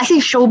 Oo, as in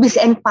showbiz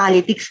and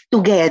politics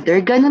together.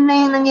 Ganun na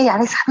yung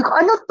nangyayari. Sabi ko,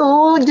 ano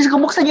to? Diyos ko,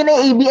 buksan nyo na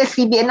yung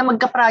ABS-CBN na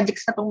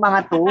magka-projects na tong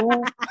mga to.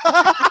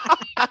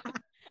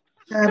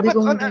 Sabi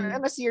ko,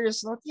 on a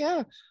serious note,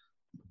 yeah.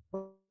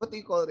 What do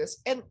you call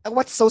this? And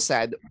what's so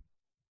sad,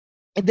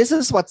 and this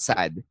is what's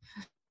sad,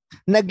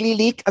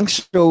 nagli-leak ang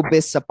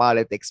showbiz sa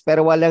politics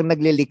pero walang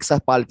nagli-leak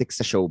sa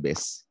politics sa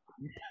showbiz.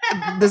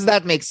 Does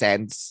that make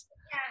sense?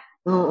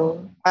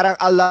 Oo. Parang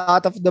a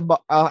lot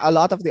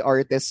of the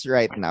artists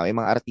right now, yung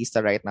mga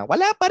artista right now,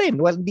 wala pa rin.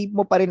 Hindi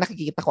mo pa rin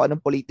nakikita kung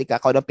anong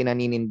politika, kung anong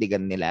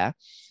pinaninindigan nila.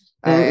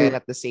 And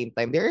at the same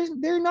time,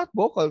 they're not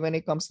vocal when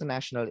it comes to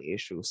national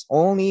issues.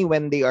 Only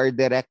when they are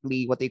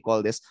directly,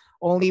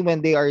 only when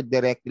they are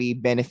directly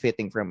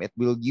benefiting from it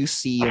will you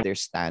see their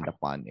stand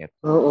upon it.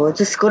 Oo.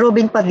 Diyos ko,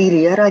 Robin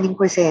Padilla, running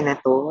for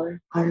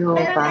senator. Pero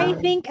I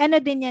think,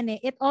 din yan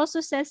it also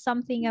says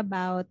something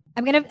about,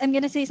 I'm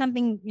gonna say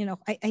something,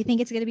 I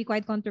think it's gonna be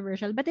quite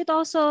controversial, but it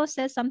also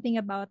says something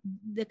about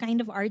the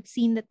kind of art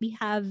scene that we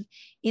have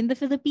in the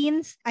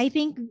Philippines. I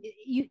think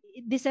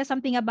this says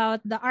something about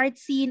the art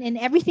scene and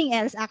everything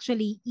else,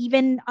 actually,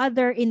 even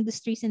other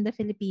industries in the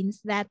Philippines,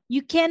 that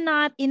you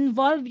cannot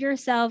involve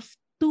yourself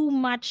too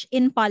much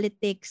in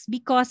politics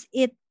because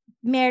it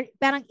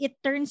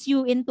turns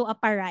you into a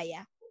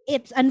pariah.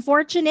 It's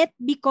unfortunate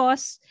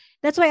because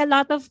that's why a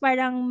lot of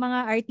parang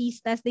mga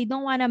artistas, they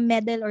don't want to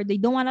meddle or they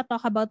don't want to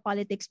talk about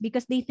politics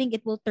because they think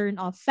it will turn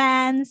off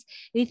fans,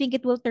 they think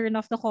it will turn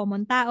off the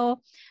common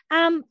tao.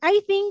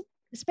 I think,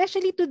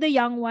 especially to the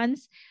young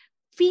ones,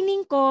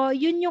 feeling ko,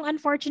 yun yung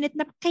unfortunate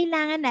na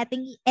kailangan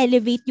nating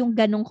i-elevate yung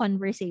ganong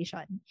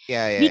conversation.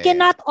 We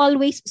cannot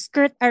always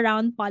skirt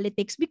around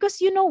politics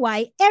because you know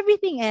why?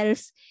 Everything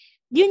else,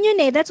 yun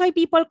that's why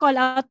people call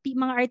out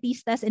mga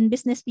artistas and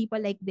business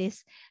people like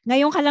this.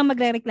 Ngayon ka lang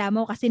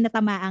magrereklamo kasi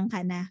natamaan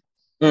ka na.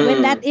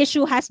 when that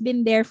issue has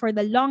been there for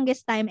the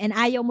longest time and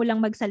ayaw mo lang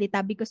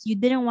magsalita because you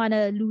didn't want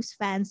to lose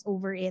fans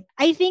over it.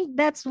 I think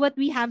that's what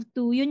we have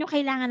to, yun yung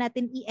kailangan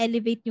natin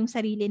i-elevate yung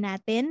sarili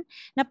natin,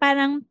 na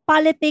parang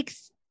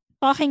politics,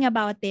 talking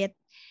about it,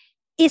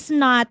 is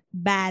not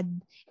bad.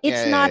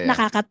 It's not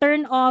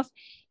nakaka-turn off.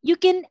 You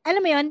can,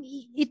 alam mo yun,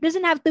 it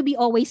doesn't have to be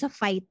always a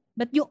fight,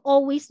 but you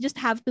always just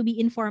have to be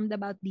informed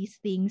about these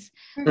things.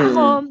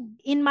 Ako,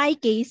 in my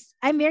case,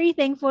 I'm very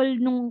thankful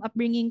nung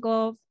upbringing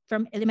ko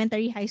from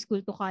elementary, high school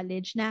to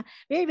college na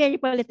very, very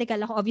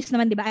political ako. Obvious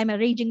naman, di ba? I'm a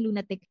raging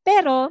lunatic.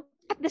 Pero,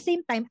 at the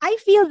same time, I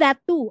feel that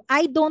too.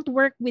 I don't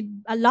work with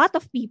a lot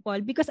of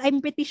people because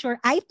I'm pretty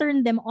sure I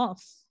turn them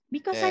off.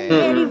 Because I'm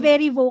very,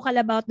 very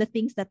vocal about the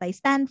things that I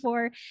stand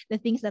for,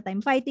 the things that I'm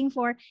fighting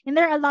for. And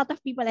there are a lot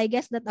of people, I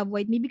guess, that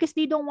avoid me because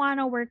they don't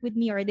want to work with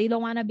me or they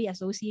don't want to be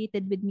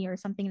associated with me or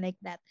something like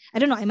that. I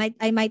don't know.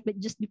 I might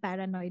just be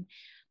paranoid.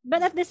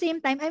 But at the same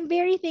time, I'm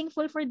very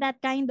thankful for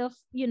that kind of,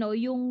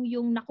 yung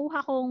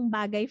nakuha kong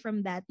bagay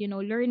from that,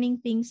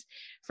 learning things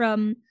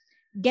from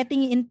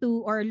getting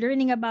into or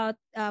learning about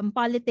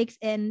politics.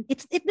 And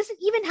it doesn't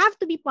even have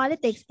to be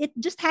politics. It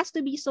just has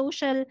to be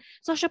social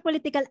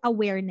political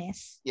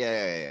awareness.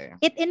 Yeah.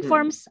 It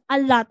informs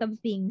a lot of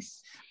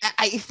things.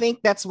 I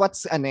think that's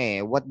what's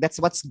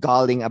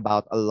galling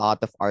about a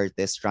lot of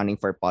artists running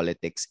for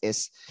politics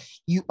is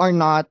you are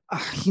not,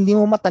 hindi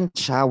mo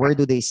matansya where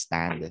do they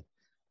stand.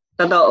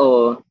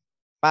 Totoo.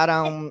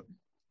 Parang,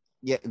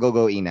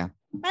 go Ina.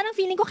 Parang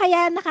feeling ko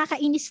kaya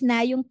nakakainis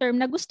na yung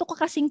term na gusto ko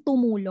kasing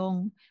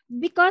tumulong.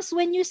 Because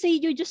when you say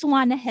you just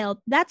wanna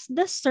help, that's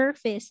the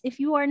surface. If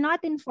you are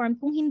not informed,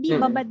 kung hindi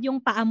babad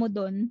yung paa mo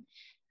dun,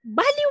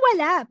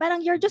 baliwala.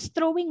 Parang you're just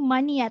throwing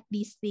money at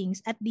these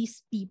things, at these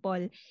people.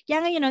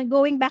 Kaya nga,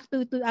 going back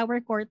to our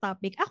core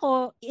topic,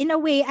 ako, in a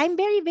way, I'm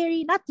very,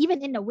 very, not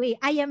even in a way,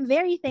 I am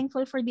very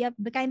thankful for the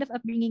kind of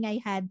upbringing I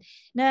had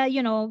na,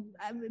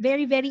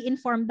 very, very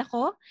informed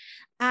ako.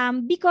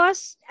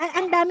 Because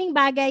ang daming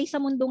bagay sa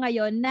mundo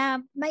ngayon na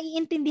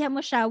maiintindihan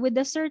mo siya with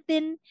a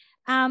certain,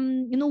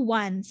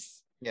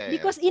 nuance.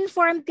 Because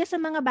informed ka sa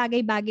mga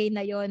bagay-bagay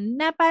na yon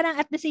na parang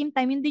at the same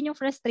time, yun din yung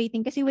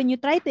frustrating kasi when you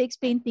try to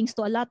explain things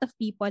to a lot of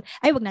people,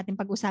 wag natin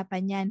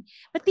pag-usapan yan.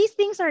 But these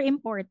things are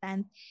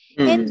important.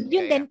 And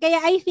yun din,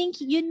 kaya I think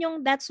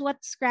that's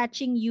what's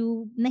scratching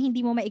you na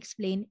hindi mo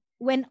ma-explain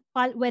when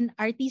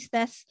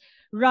artistas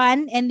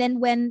run and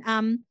then when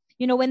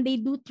when they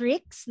do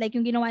tricks, like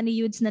yung ginawa ni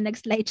Yudes na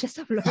nag-slide siya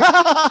sa floor.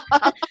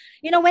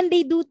 When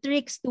they do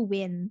tricks to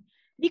win.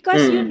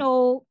 Because,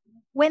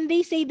 when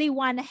they say they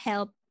want to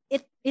help,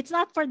 it's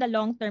not for the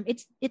long term.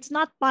 It's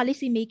not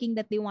policy making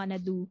that they want to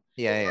do.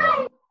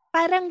 Yeah.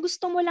 Parang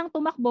gusto mo lang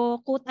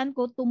tumakbo,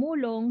 quote-unquote,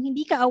 tumulong,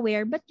 hindi ka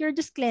aware, but you're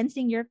just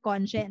cleansing your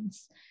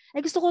conscience.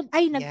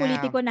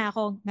 Nagpolitiko na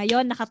ako.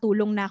 Ngayon,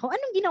 nakatulong na ako.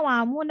 Anong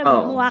ginawa mo?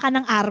 Nagmuha ka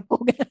ng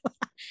arko.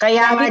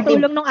 Kaya nga,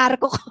 tulong ng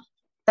arko ko.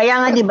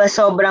 Kaya nga 'di ba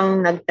sobrang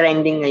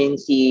nag-trending ngayon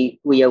si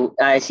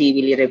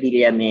Willie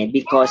Revillame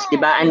because 'di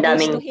ba ang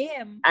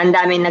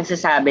daming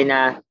nagsasabi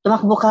na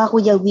tumakbo ka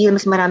Kuya Will,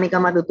 mas marami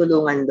kang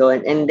matutulungan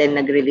doon, and then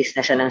nag-release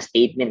na siya ng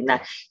statement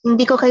na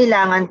hindi ko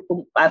kailangan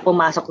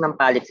pumasok ng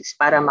politics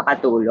para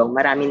makatulong.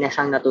 Marami na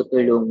siyang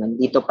natutulungan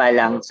dito pa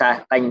lang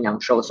sa kanyang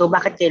show. So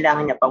bakit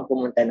kailangan niya pang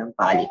pumunta ng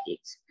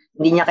politics?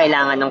 Hindi niya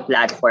kailangan ng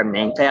platform na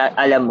yun. Kaya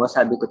alam mo,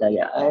 sabi ko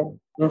tayo,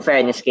 in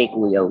fairness kay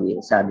Kuya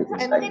Will, sabi ko.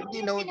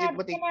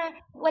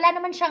 Wala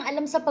naman siyang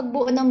alam sa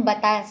pagbuo ng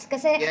batas.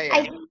 Kasi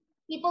I think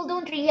people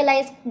don't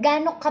realize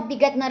gaano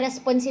kabigat na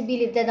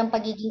responsibilidad ng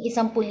pagiging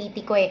isang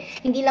politiko eh.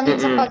 Hindi lang yun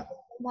sa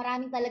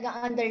maraming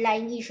talagang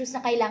underlying issues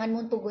na kailangan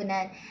mong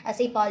tugunan as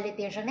a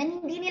politician.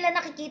 And hindi nila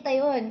nakikita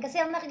yon. Kasi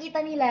ang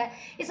nakikita nila,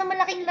 isang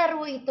malaking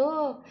laro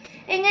ito.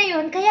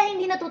 Ngayon, kaya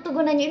hindi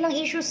natutugunan yung ilang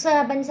issues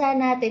sa bansa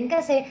natin.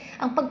 Kasi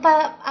ang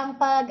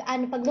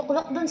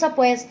pagluklok dun sa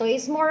pwesto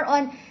is more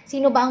on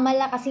sino ba ang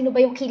malakas, sino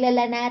ba yung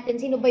kilala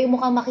natin, sino ba yung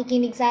mukhang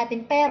makikinig sa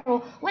atin.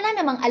 Pero wala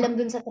namang alam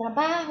dun sa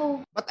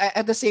trabaho. But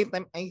at the same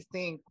time, I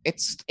think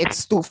it's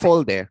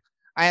twofold there.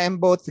 I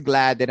am both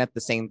glad and at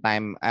the same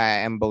time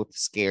I am both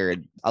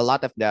scared. A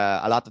lot of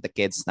the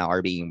kids now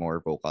are being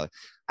more vocal.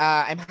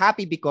 I'm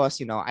happy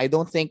because I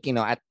don't think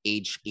at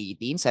age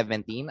 18,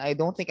 17, I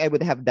don't think I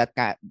would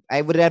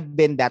have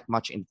been that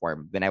much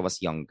informed when I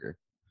was younger.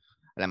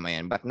 Alam mo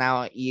yan. But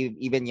now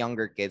even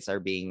younger kids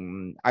are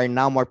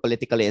now more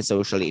politically and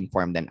socially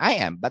informed than I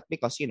am. But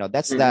because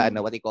that's the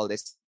what they call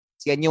this.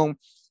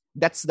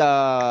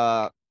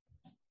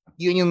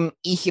 Yun yung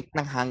ihip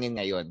ng hangin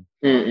ngayon.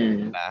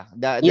 Diba?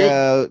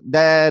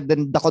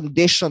 The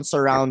conditions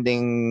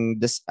surrounding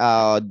this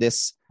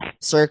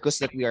circus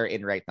that we are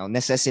in right now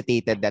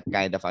necessitated that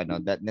kind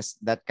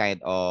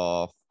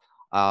of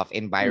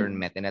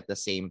environment, and at the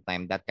same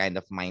time that kind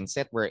of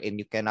mindset wherein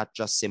you cannot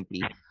just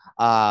simply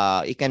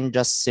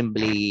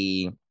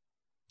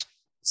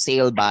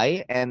sail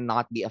by and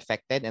not be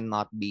affected and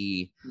not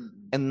be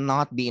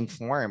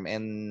informed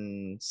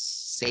and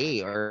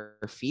say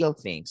or feel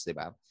things,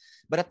 diba?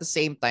 But at the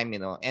same time,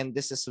 and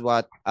this is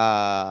what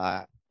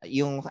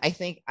I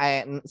think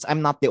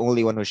I'm not the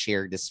only one who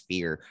shared this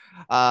fear.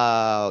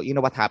 You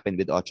know what happened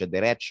with Ocho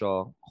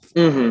Derecho?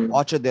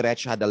 Ocho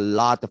Derecho had a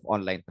lot of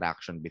online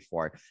traction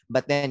before,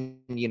 but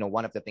then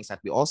one of the things that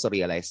we also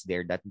realized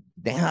there that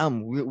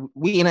damn,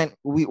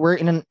 we're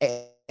in an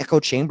echo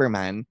chamber,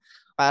 man.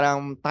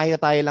 Parang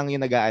tayo lang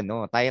yung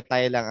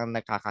tayo lang ang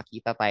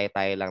nakakakita,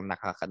 tayo lang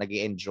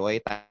nag-enjoy,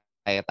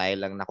 tayo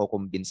lang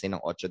nakukumbinsi ng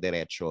Ocho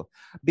Derecho.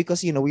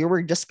 Because, we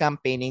were just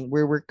campaigning,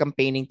 we were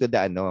campaigning to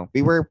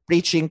we were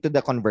preaching to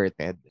the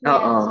converted.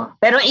 Oo.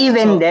 Pero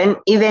even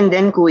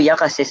then, kuya,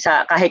 kasi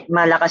kahit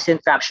malakas yung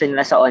traction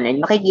nila sa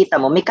online, makikita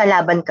mo, may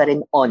kalaban ka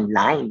rin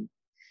online.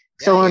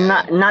 So,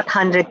 not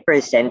 100%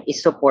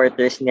 is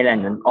supporters nila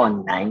nun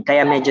online.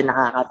 Kaya medyo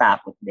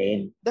nakakatakot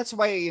din. That's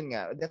why,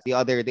 the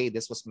other day,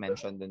 this was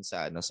mentioned dun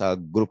sa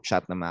group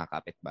chat ng mga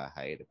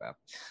kapitbahay, diba?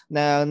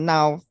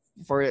 Now,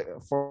 for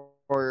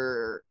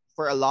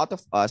a lot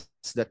of us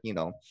that,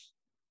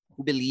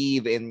 who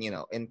believe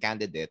in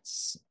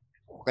candidates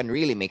who can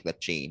really make that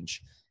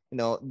change,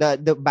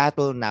 the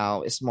battle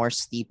now is more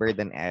steeper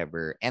than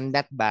ever. And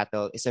that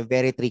battle is a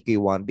very tricky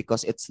one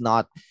because it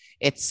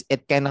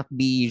cannot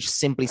be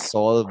simply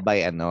solved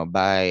by a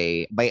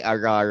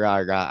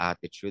rah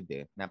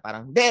attitude na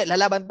parang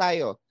lalaban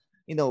tayo.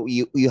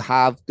 You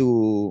have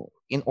to,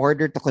 in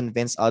order to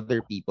convince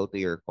other people to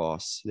your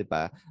cause,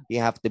 diba?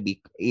 You have to be,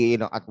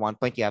 at one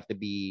point you have to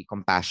be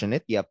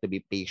compassionate, you have to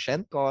be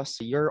patient, because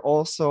you're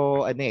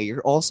also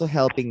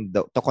helping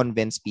to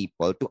convince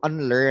people to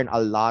unlearn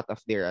a lot of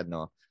their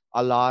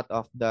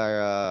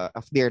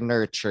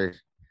nurture,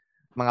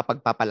 mga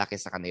pagpapalaki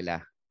sa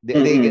kanila.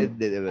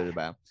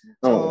 Diba?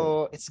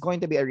 So it's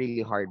going to be a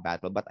really hard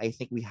battle, but I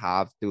think we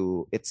have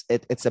to. It's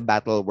a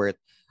battle worth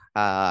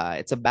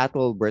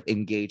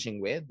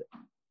engaging with,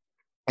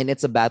 and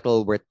it's a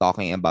battle worth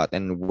talking about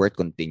and worth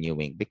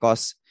continuing,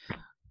 because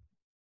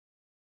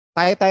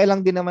tayo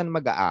lang din naman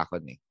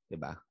mag-aakon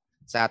diba?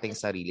 Sa ating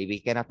sarili. We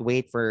cannot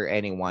wait for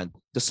anyone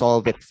to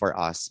solve it for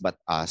us but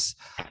us.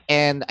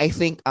 And I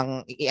think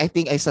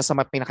isa sa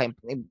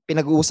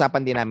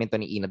pinag-uusapan din namin to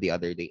ni Ina the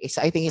other day.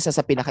 I think isa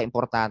sa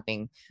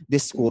pinaka-importanting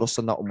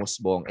diskurso na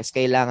umusbong is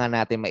kailangan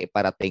natin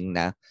maiparating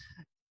na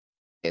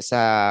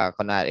sa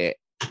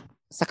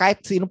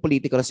kahit sinong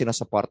politiko na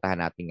sinusuportahan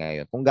natin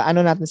ngayon. Kung gaano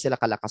natin sila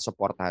kalakas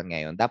suportahan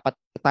ngayon, dapat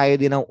tayo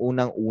din ang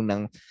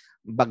unang-unang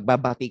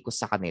magbabatikos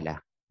sa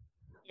kanila.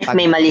 Pag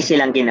may mali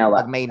silang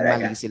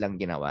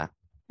ginawa.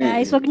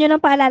 Guys, wag nyo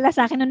nang paalala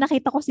sa akin nung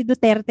nakita ko si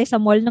Duterte sa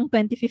mall ng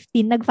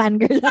 2015,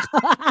 nag-fangirl ako.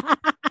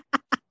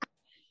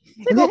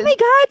 Oh my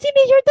God, si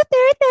Mayor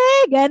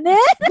Duterte!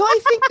 Ganun. No,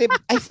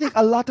 I think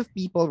a lot of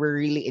people were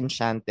really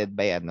enchanted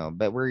by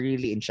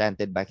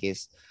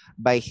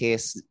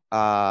his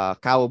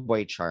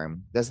cowboy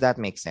charm. Does that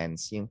make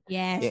sense?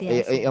 Yes.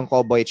 Yung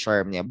cowboy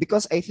charm niya.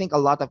 Because I think a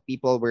lot of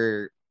people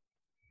were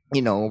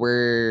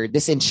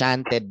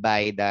disenchanted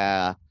by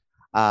the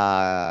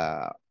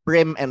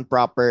prim and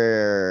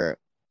proper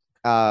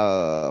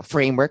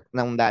framework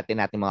ng dati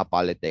nating mga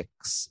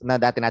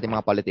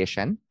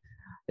politician,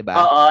 diba?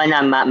 Oo,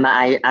 na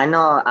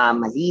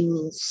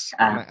malinis,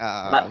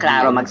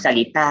 klaro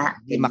magsalita,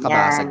 di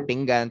makabasag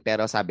pinggan,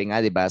 pero sabi nga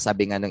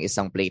nung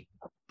isang plate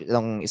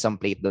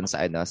doon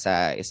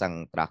sa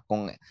isang truck,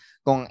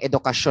 kung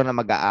edukasyon na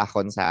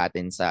mag-aahon sa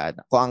atin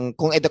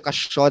kung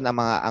edukasyon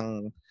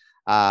ang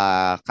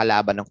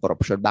kalaban ng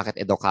korupsyon, bakit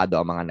edukado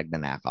ang mga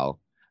nagnanakaw?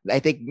 I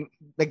think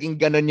naging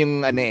ganun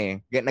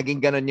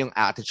yung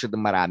attitude ng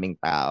maraming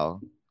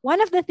tao.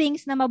 One of the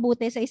things na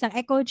mabuti sa isang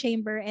echo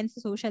chamber and sa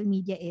social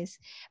media is,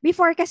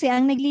 before kasi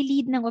ang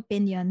nagli-lead ng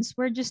opinions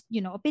were just,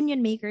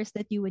 opinion makers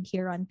that you would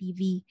hear on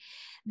TV.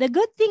 The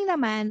good thing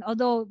naman,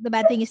 although the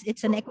bad thing is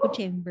it's an echo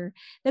chamber,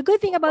 the good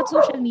thing about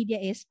social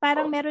media is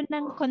parang meron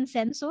ng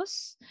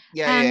consensus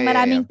ang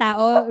maraming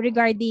tao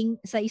regarding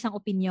sa isang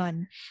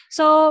opinion.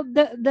 So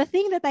the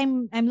thing that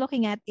I'm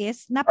looking at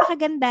is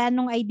napakaganda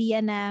nung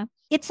idea na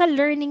it's a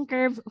learning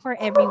curve for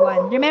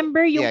everyone.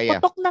 Remember yung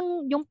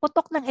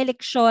putok ng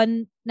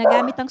eleksyon na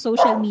gamit ang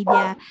social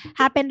media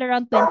happened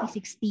around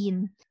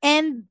 2016.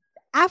 And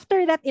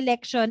after that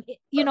election,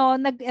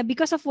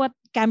 because of what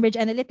Cambridge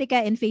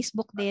Analytica and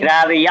Facebook did.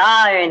 Grabe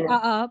yan!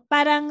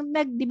 Parang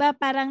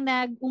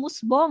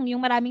umusbong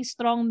yung maraming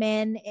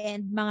strongmen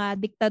and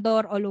mga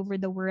diktador all over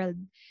the world.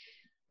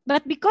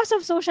 But because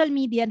of social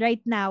media right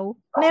now,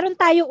 meron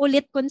tayo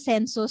ulit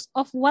consensus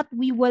of what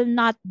we will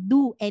not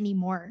do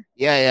anymore.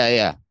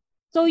 Yeah.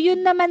 So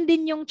yun naman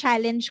din yung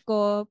challenge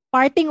ko.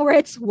 Parting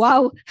words,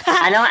 wow.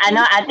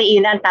 Ate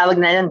Ina, ang tawag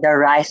na yun, the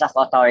rise of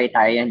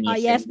authoritarianism. Oh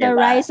yes, the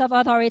rise of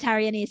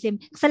authoritarianism.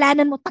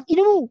 Kasalanan mo,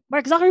 tangina mo,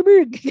 Mark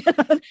Zuckerberg.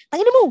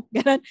 Tangina mo.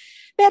 Ganon.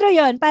 Pero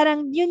yun,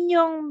 parang yun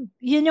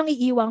yung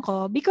iiwan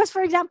ko. Because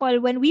for example,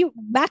 when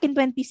back in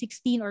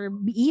 2016 or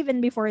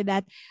even before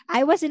that,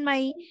 I was in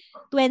my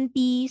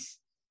 20s.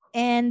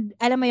 And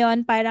alam mo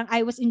yon, parang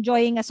I was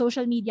enjoying a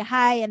social media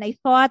high, and I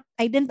thought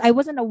I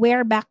wasn't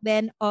aware back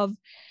then of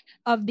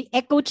the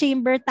echo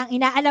chamber.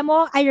 Alam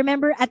mo, I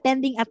remember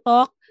attending a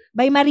talk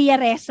by Maria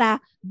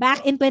Ressa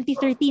back in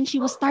 2013, she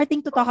was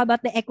starting to talk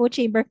about the echo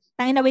chamber.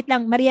 Tangina, wait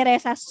lang, Maria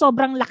Ressa,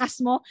 sobrang lakas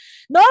mo.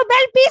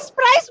 Nobel Peace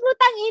Prize mo,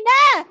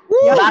 tangina!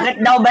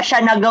 Bakit daw ba siya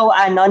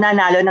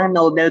nanalo ng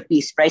Nobel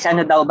Peace Prize?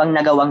 Ano daw bang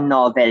nagawang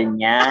novel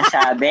niya?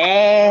 Sabi.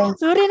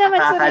 Sorry naman.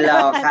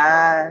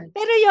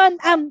 Pero yun,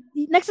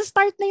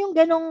 nagsastart na yung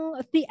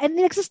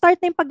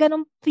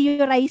pagganong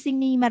theorizing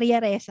ni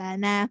Maria Ressa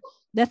na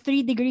the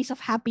 3 degrees of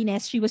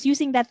happiness. She was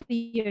using that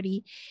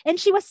theory and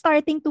she was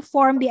starting to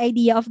form the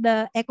idea of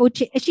the echo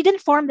chamber. She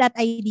didn't form that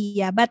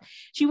idea, but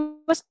she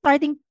was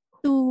starting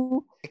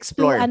to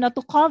explore,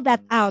 to call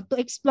that out, to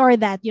explore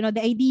that, the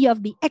idea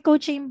of the echo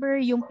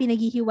chamber, yung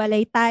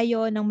pinaghihiwalay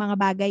tayo ng mga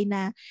bagay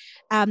na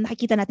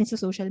nakikita natin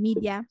sa social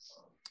media.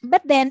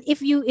 But then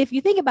if you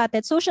think about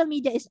it, social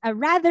media is a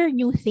rather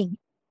new thing.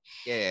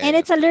 Yeah. And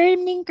it's a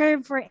learning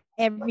curve for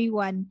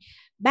everyone.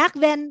 Back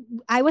then,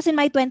 I was in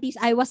my 20s.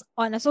 I was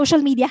on a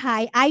social media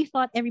high. I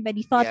thought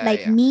everybody thought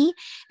me.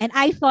 And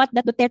I thought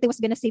that Duterte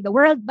was gonna save the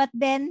world. But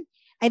then,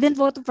 I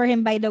didn't vote for him,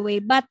 by the way.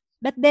 But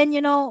then,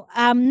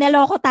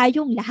 naloko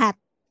tayong lahat.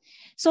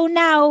 So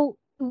now,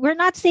 we're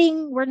not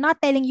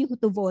telling you who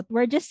to vote.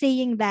 We're just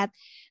saying that,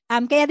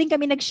 kaya din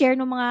kami nag-share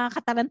ng mga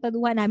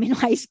katarantaduhan namin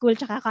ng high school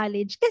tsaka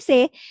college.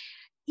 Kasi,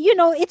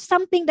 it's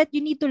something that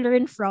you need to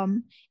learn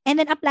from and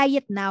then apply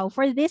it now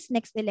for this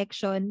next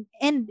election.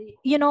 And,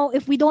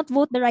 if we don't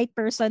vote the right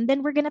person,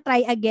 then we're gonna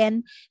try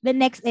again the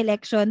next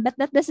election. But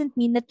that doesn't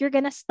mean that you're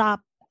gonna stop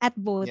at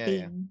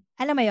voting.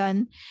 Yeah. Alam mo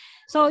yon?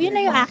 So, yun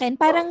na yung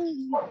akin. Parang,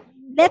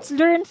 let's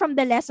learn from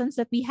the lessons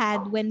that we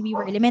had when we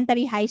were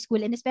elementary, high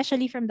school, and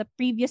especially from the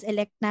previous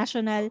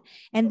national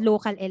and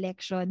local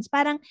elections.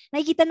 Parang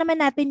nakikita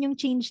naman natin yung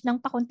change ng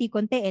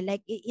pakunti-kunti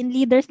like in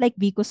leaders like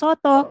Vico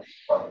Soto.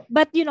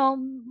 But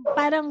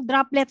parang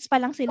droplets pa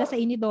lang sila sa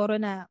inidoro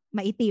na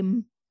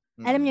maitim.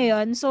 Alam nyo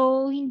yon?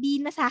 So, hindi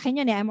na sa akin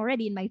yun. I'm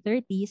already in my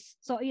 30s.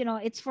 So,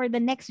 it's for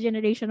the next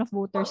generation of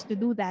voters to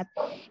do that.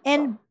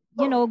 And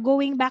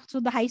going back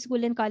to the high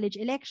school and college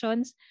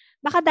elections,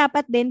 baka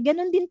dapat din,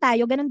 ganun din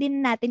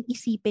natin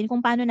isipin kung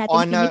paano natin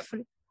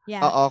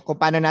kung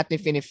paano natin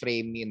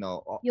finiframe, I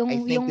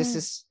think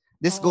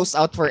this goes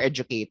out for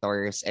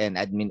educators and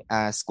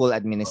school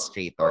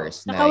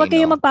administrators. Saka wag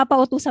kayong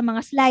magpapauto sa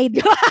mga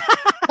slide.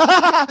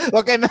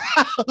 Wag kayo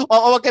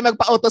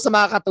magpa-auto sa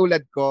mga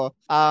katulad ko.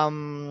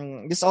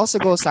 This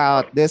also goes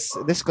out. This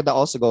could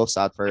also goes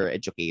out for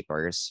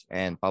educators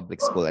and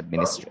public school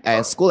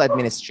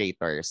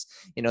administrators.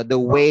 The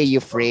way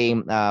you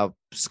frame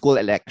school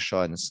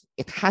elections,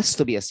 it has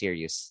to be a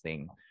serious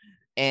thing,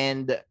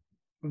 and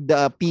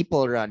the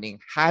people running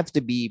have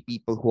to be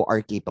people who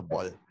are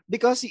capable.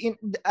 Because in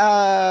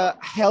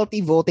healthy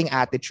voting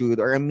attitude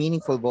or a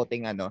meaningful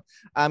voting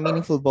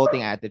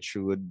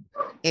attitude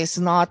it's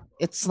not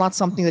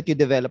something that you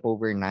develop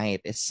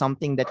overnight. It's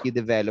something that you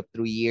develop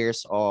through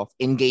years of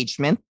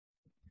engagement.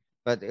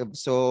 But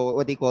so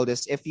what do you call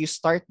this? If you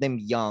start them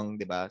young,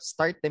 diba?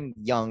 Start them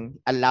young,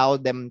 allow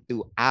them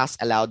to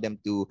ask, allow them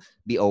to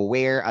be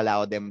aware,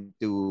 allow them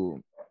to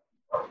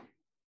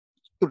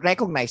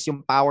recognize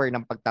yung power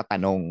ng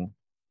pagtatanong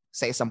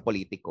sa isang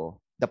politiko.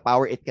 The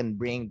power it can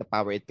bring, the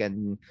power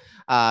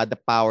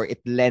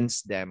it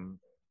lends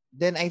them,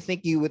 then I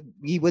think we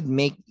would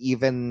make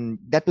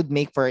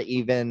for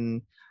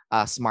even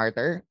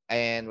smarter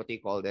and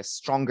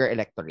stronger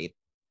electorate.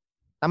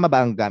 Tama ba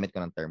ang gamit ko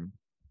ng term?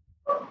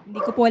 Hindi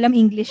ko po alam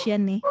English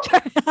yan eh.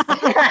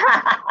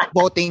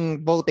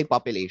 voting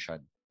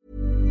population.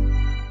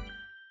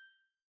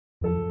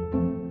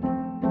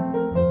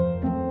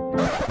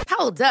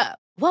 Hold up.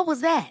 What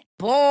was that?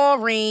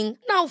 Boring.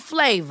 No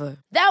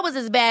flavor. That was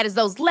as bad as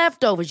those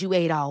leftovers you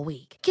ate all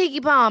week. Keke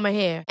Palmer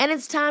here. And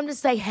it's time to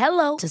say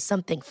hello to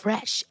something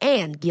fresh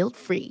and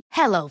guilt-free.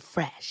 Hello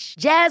Fresh.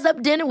 Jazz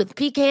up dinner with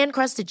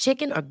pecan-crusted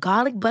chicken or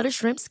garlic butter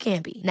shrimp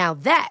scampi. Now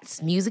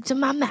that's music to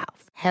my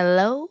mouth.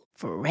 Hello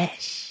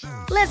Fresh.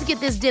 Let's get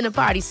this dinner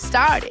party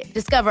started.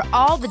 Discover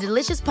all the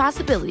delicious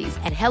possibilities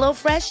at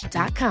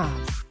HelloFresh.com.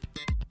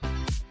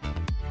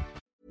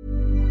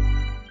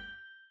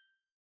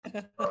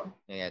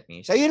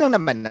 So yun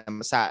lang naman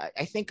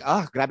I think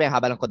grabe ang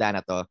haba ng kuda na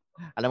to.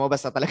 Alam mo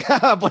basta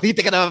talaga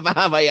politika na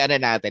mamamayaan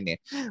natin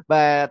eh.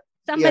 But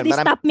somebody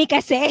stop me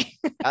kasi.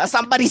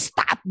 Somebody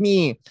stop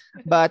me.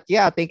 But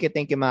yeah, thank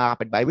you mga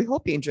kapitbahay. We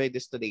hope you enjoyed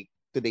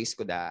today's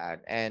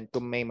kudaan, and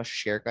kung may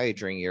ma-share kayo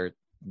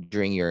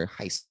during your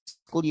high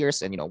school years,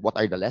 and what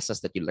are the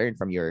lessons that you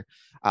learned from your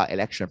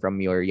election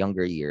from your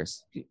younger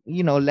years,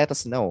 let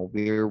us know.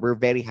 We're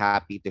very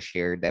happy to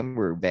share them.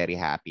 We're very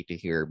happy to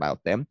hear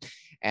about them.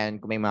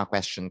 And kung may mga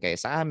question kayo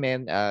sa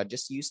amin,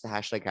 just use the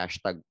hashtag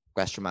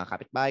question mga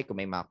kapitbahay. Kung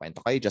may mga kwento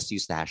kayo, just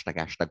use the hashtag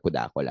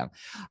kudako lang.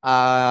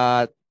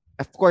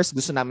 Of course,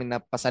 gusto namin na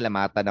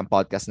pasalamatan ng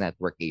Podcast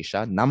Network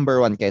Asia.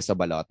 Number 1 kayo sa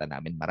balota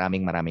namin.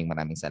 Maraming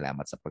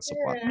salamat sa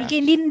pagsuporta.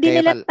 Hindi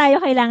nila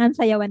tayo kailangan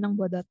sayawan ng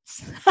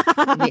bodots.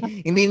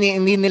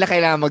 hindi nila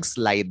kailangan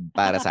mag-slide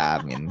para sa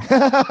amin.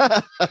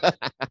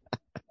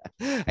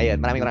 Ayun,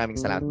 maraming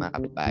salamat mga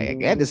kapitbahay.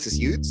 Again, this is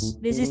Yudes.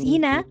 This is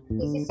Ina.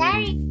 This is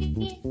Sari.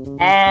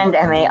 And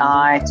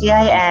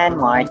MARTIN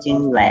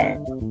Martin Len.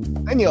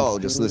 And you all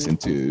just listen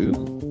to...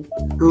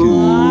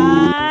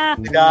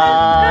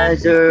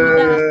 Gazers.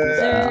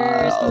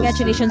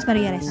 Congratulations,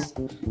 Maria Ressa.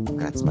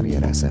 Congrats,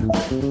 Maria Ressa.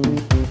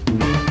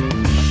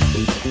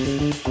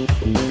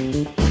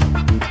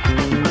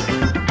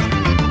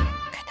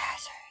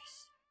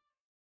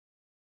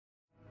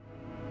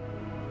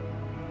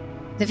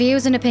 The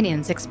views and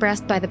opinions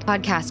expressed by the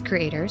podcast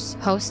creators,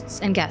 hosts,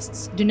 and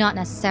guests do not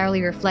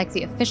necessarily reflect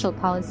the official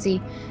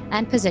policy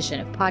and position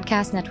of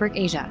Podcast Network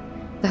Asia,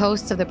 the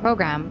hosts of the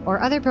program,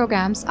 or other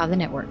programs of the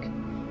network.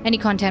 Any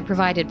content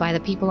provided by the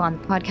people on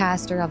the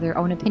podcast are of their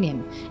own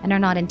opinion and are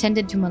not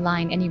intended to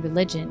malign any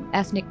religion,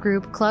 ethnic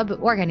group, club,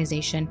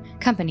 organization,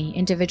 company,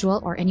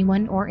 individual, or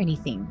anyone or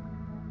anything.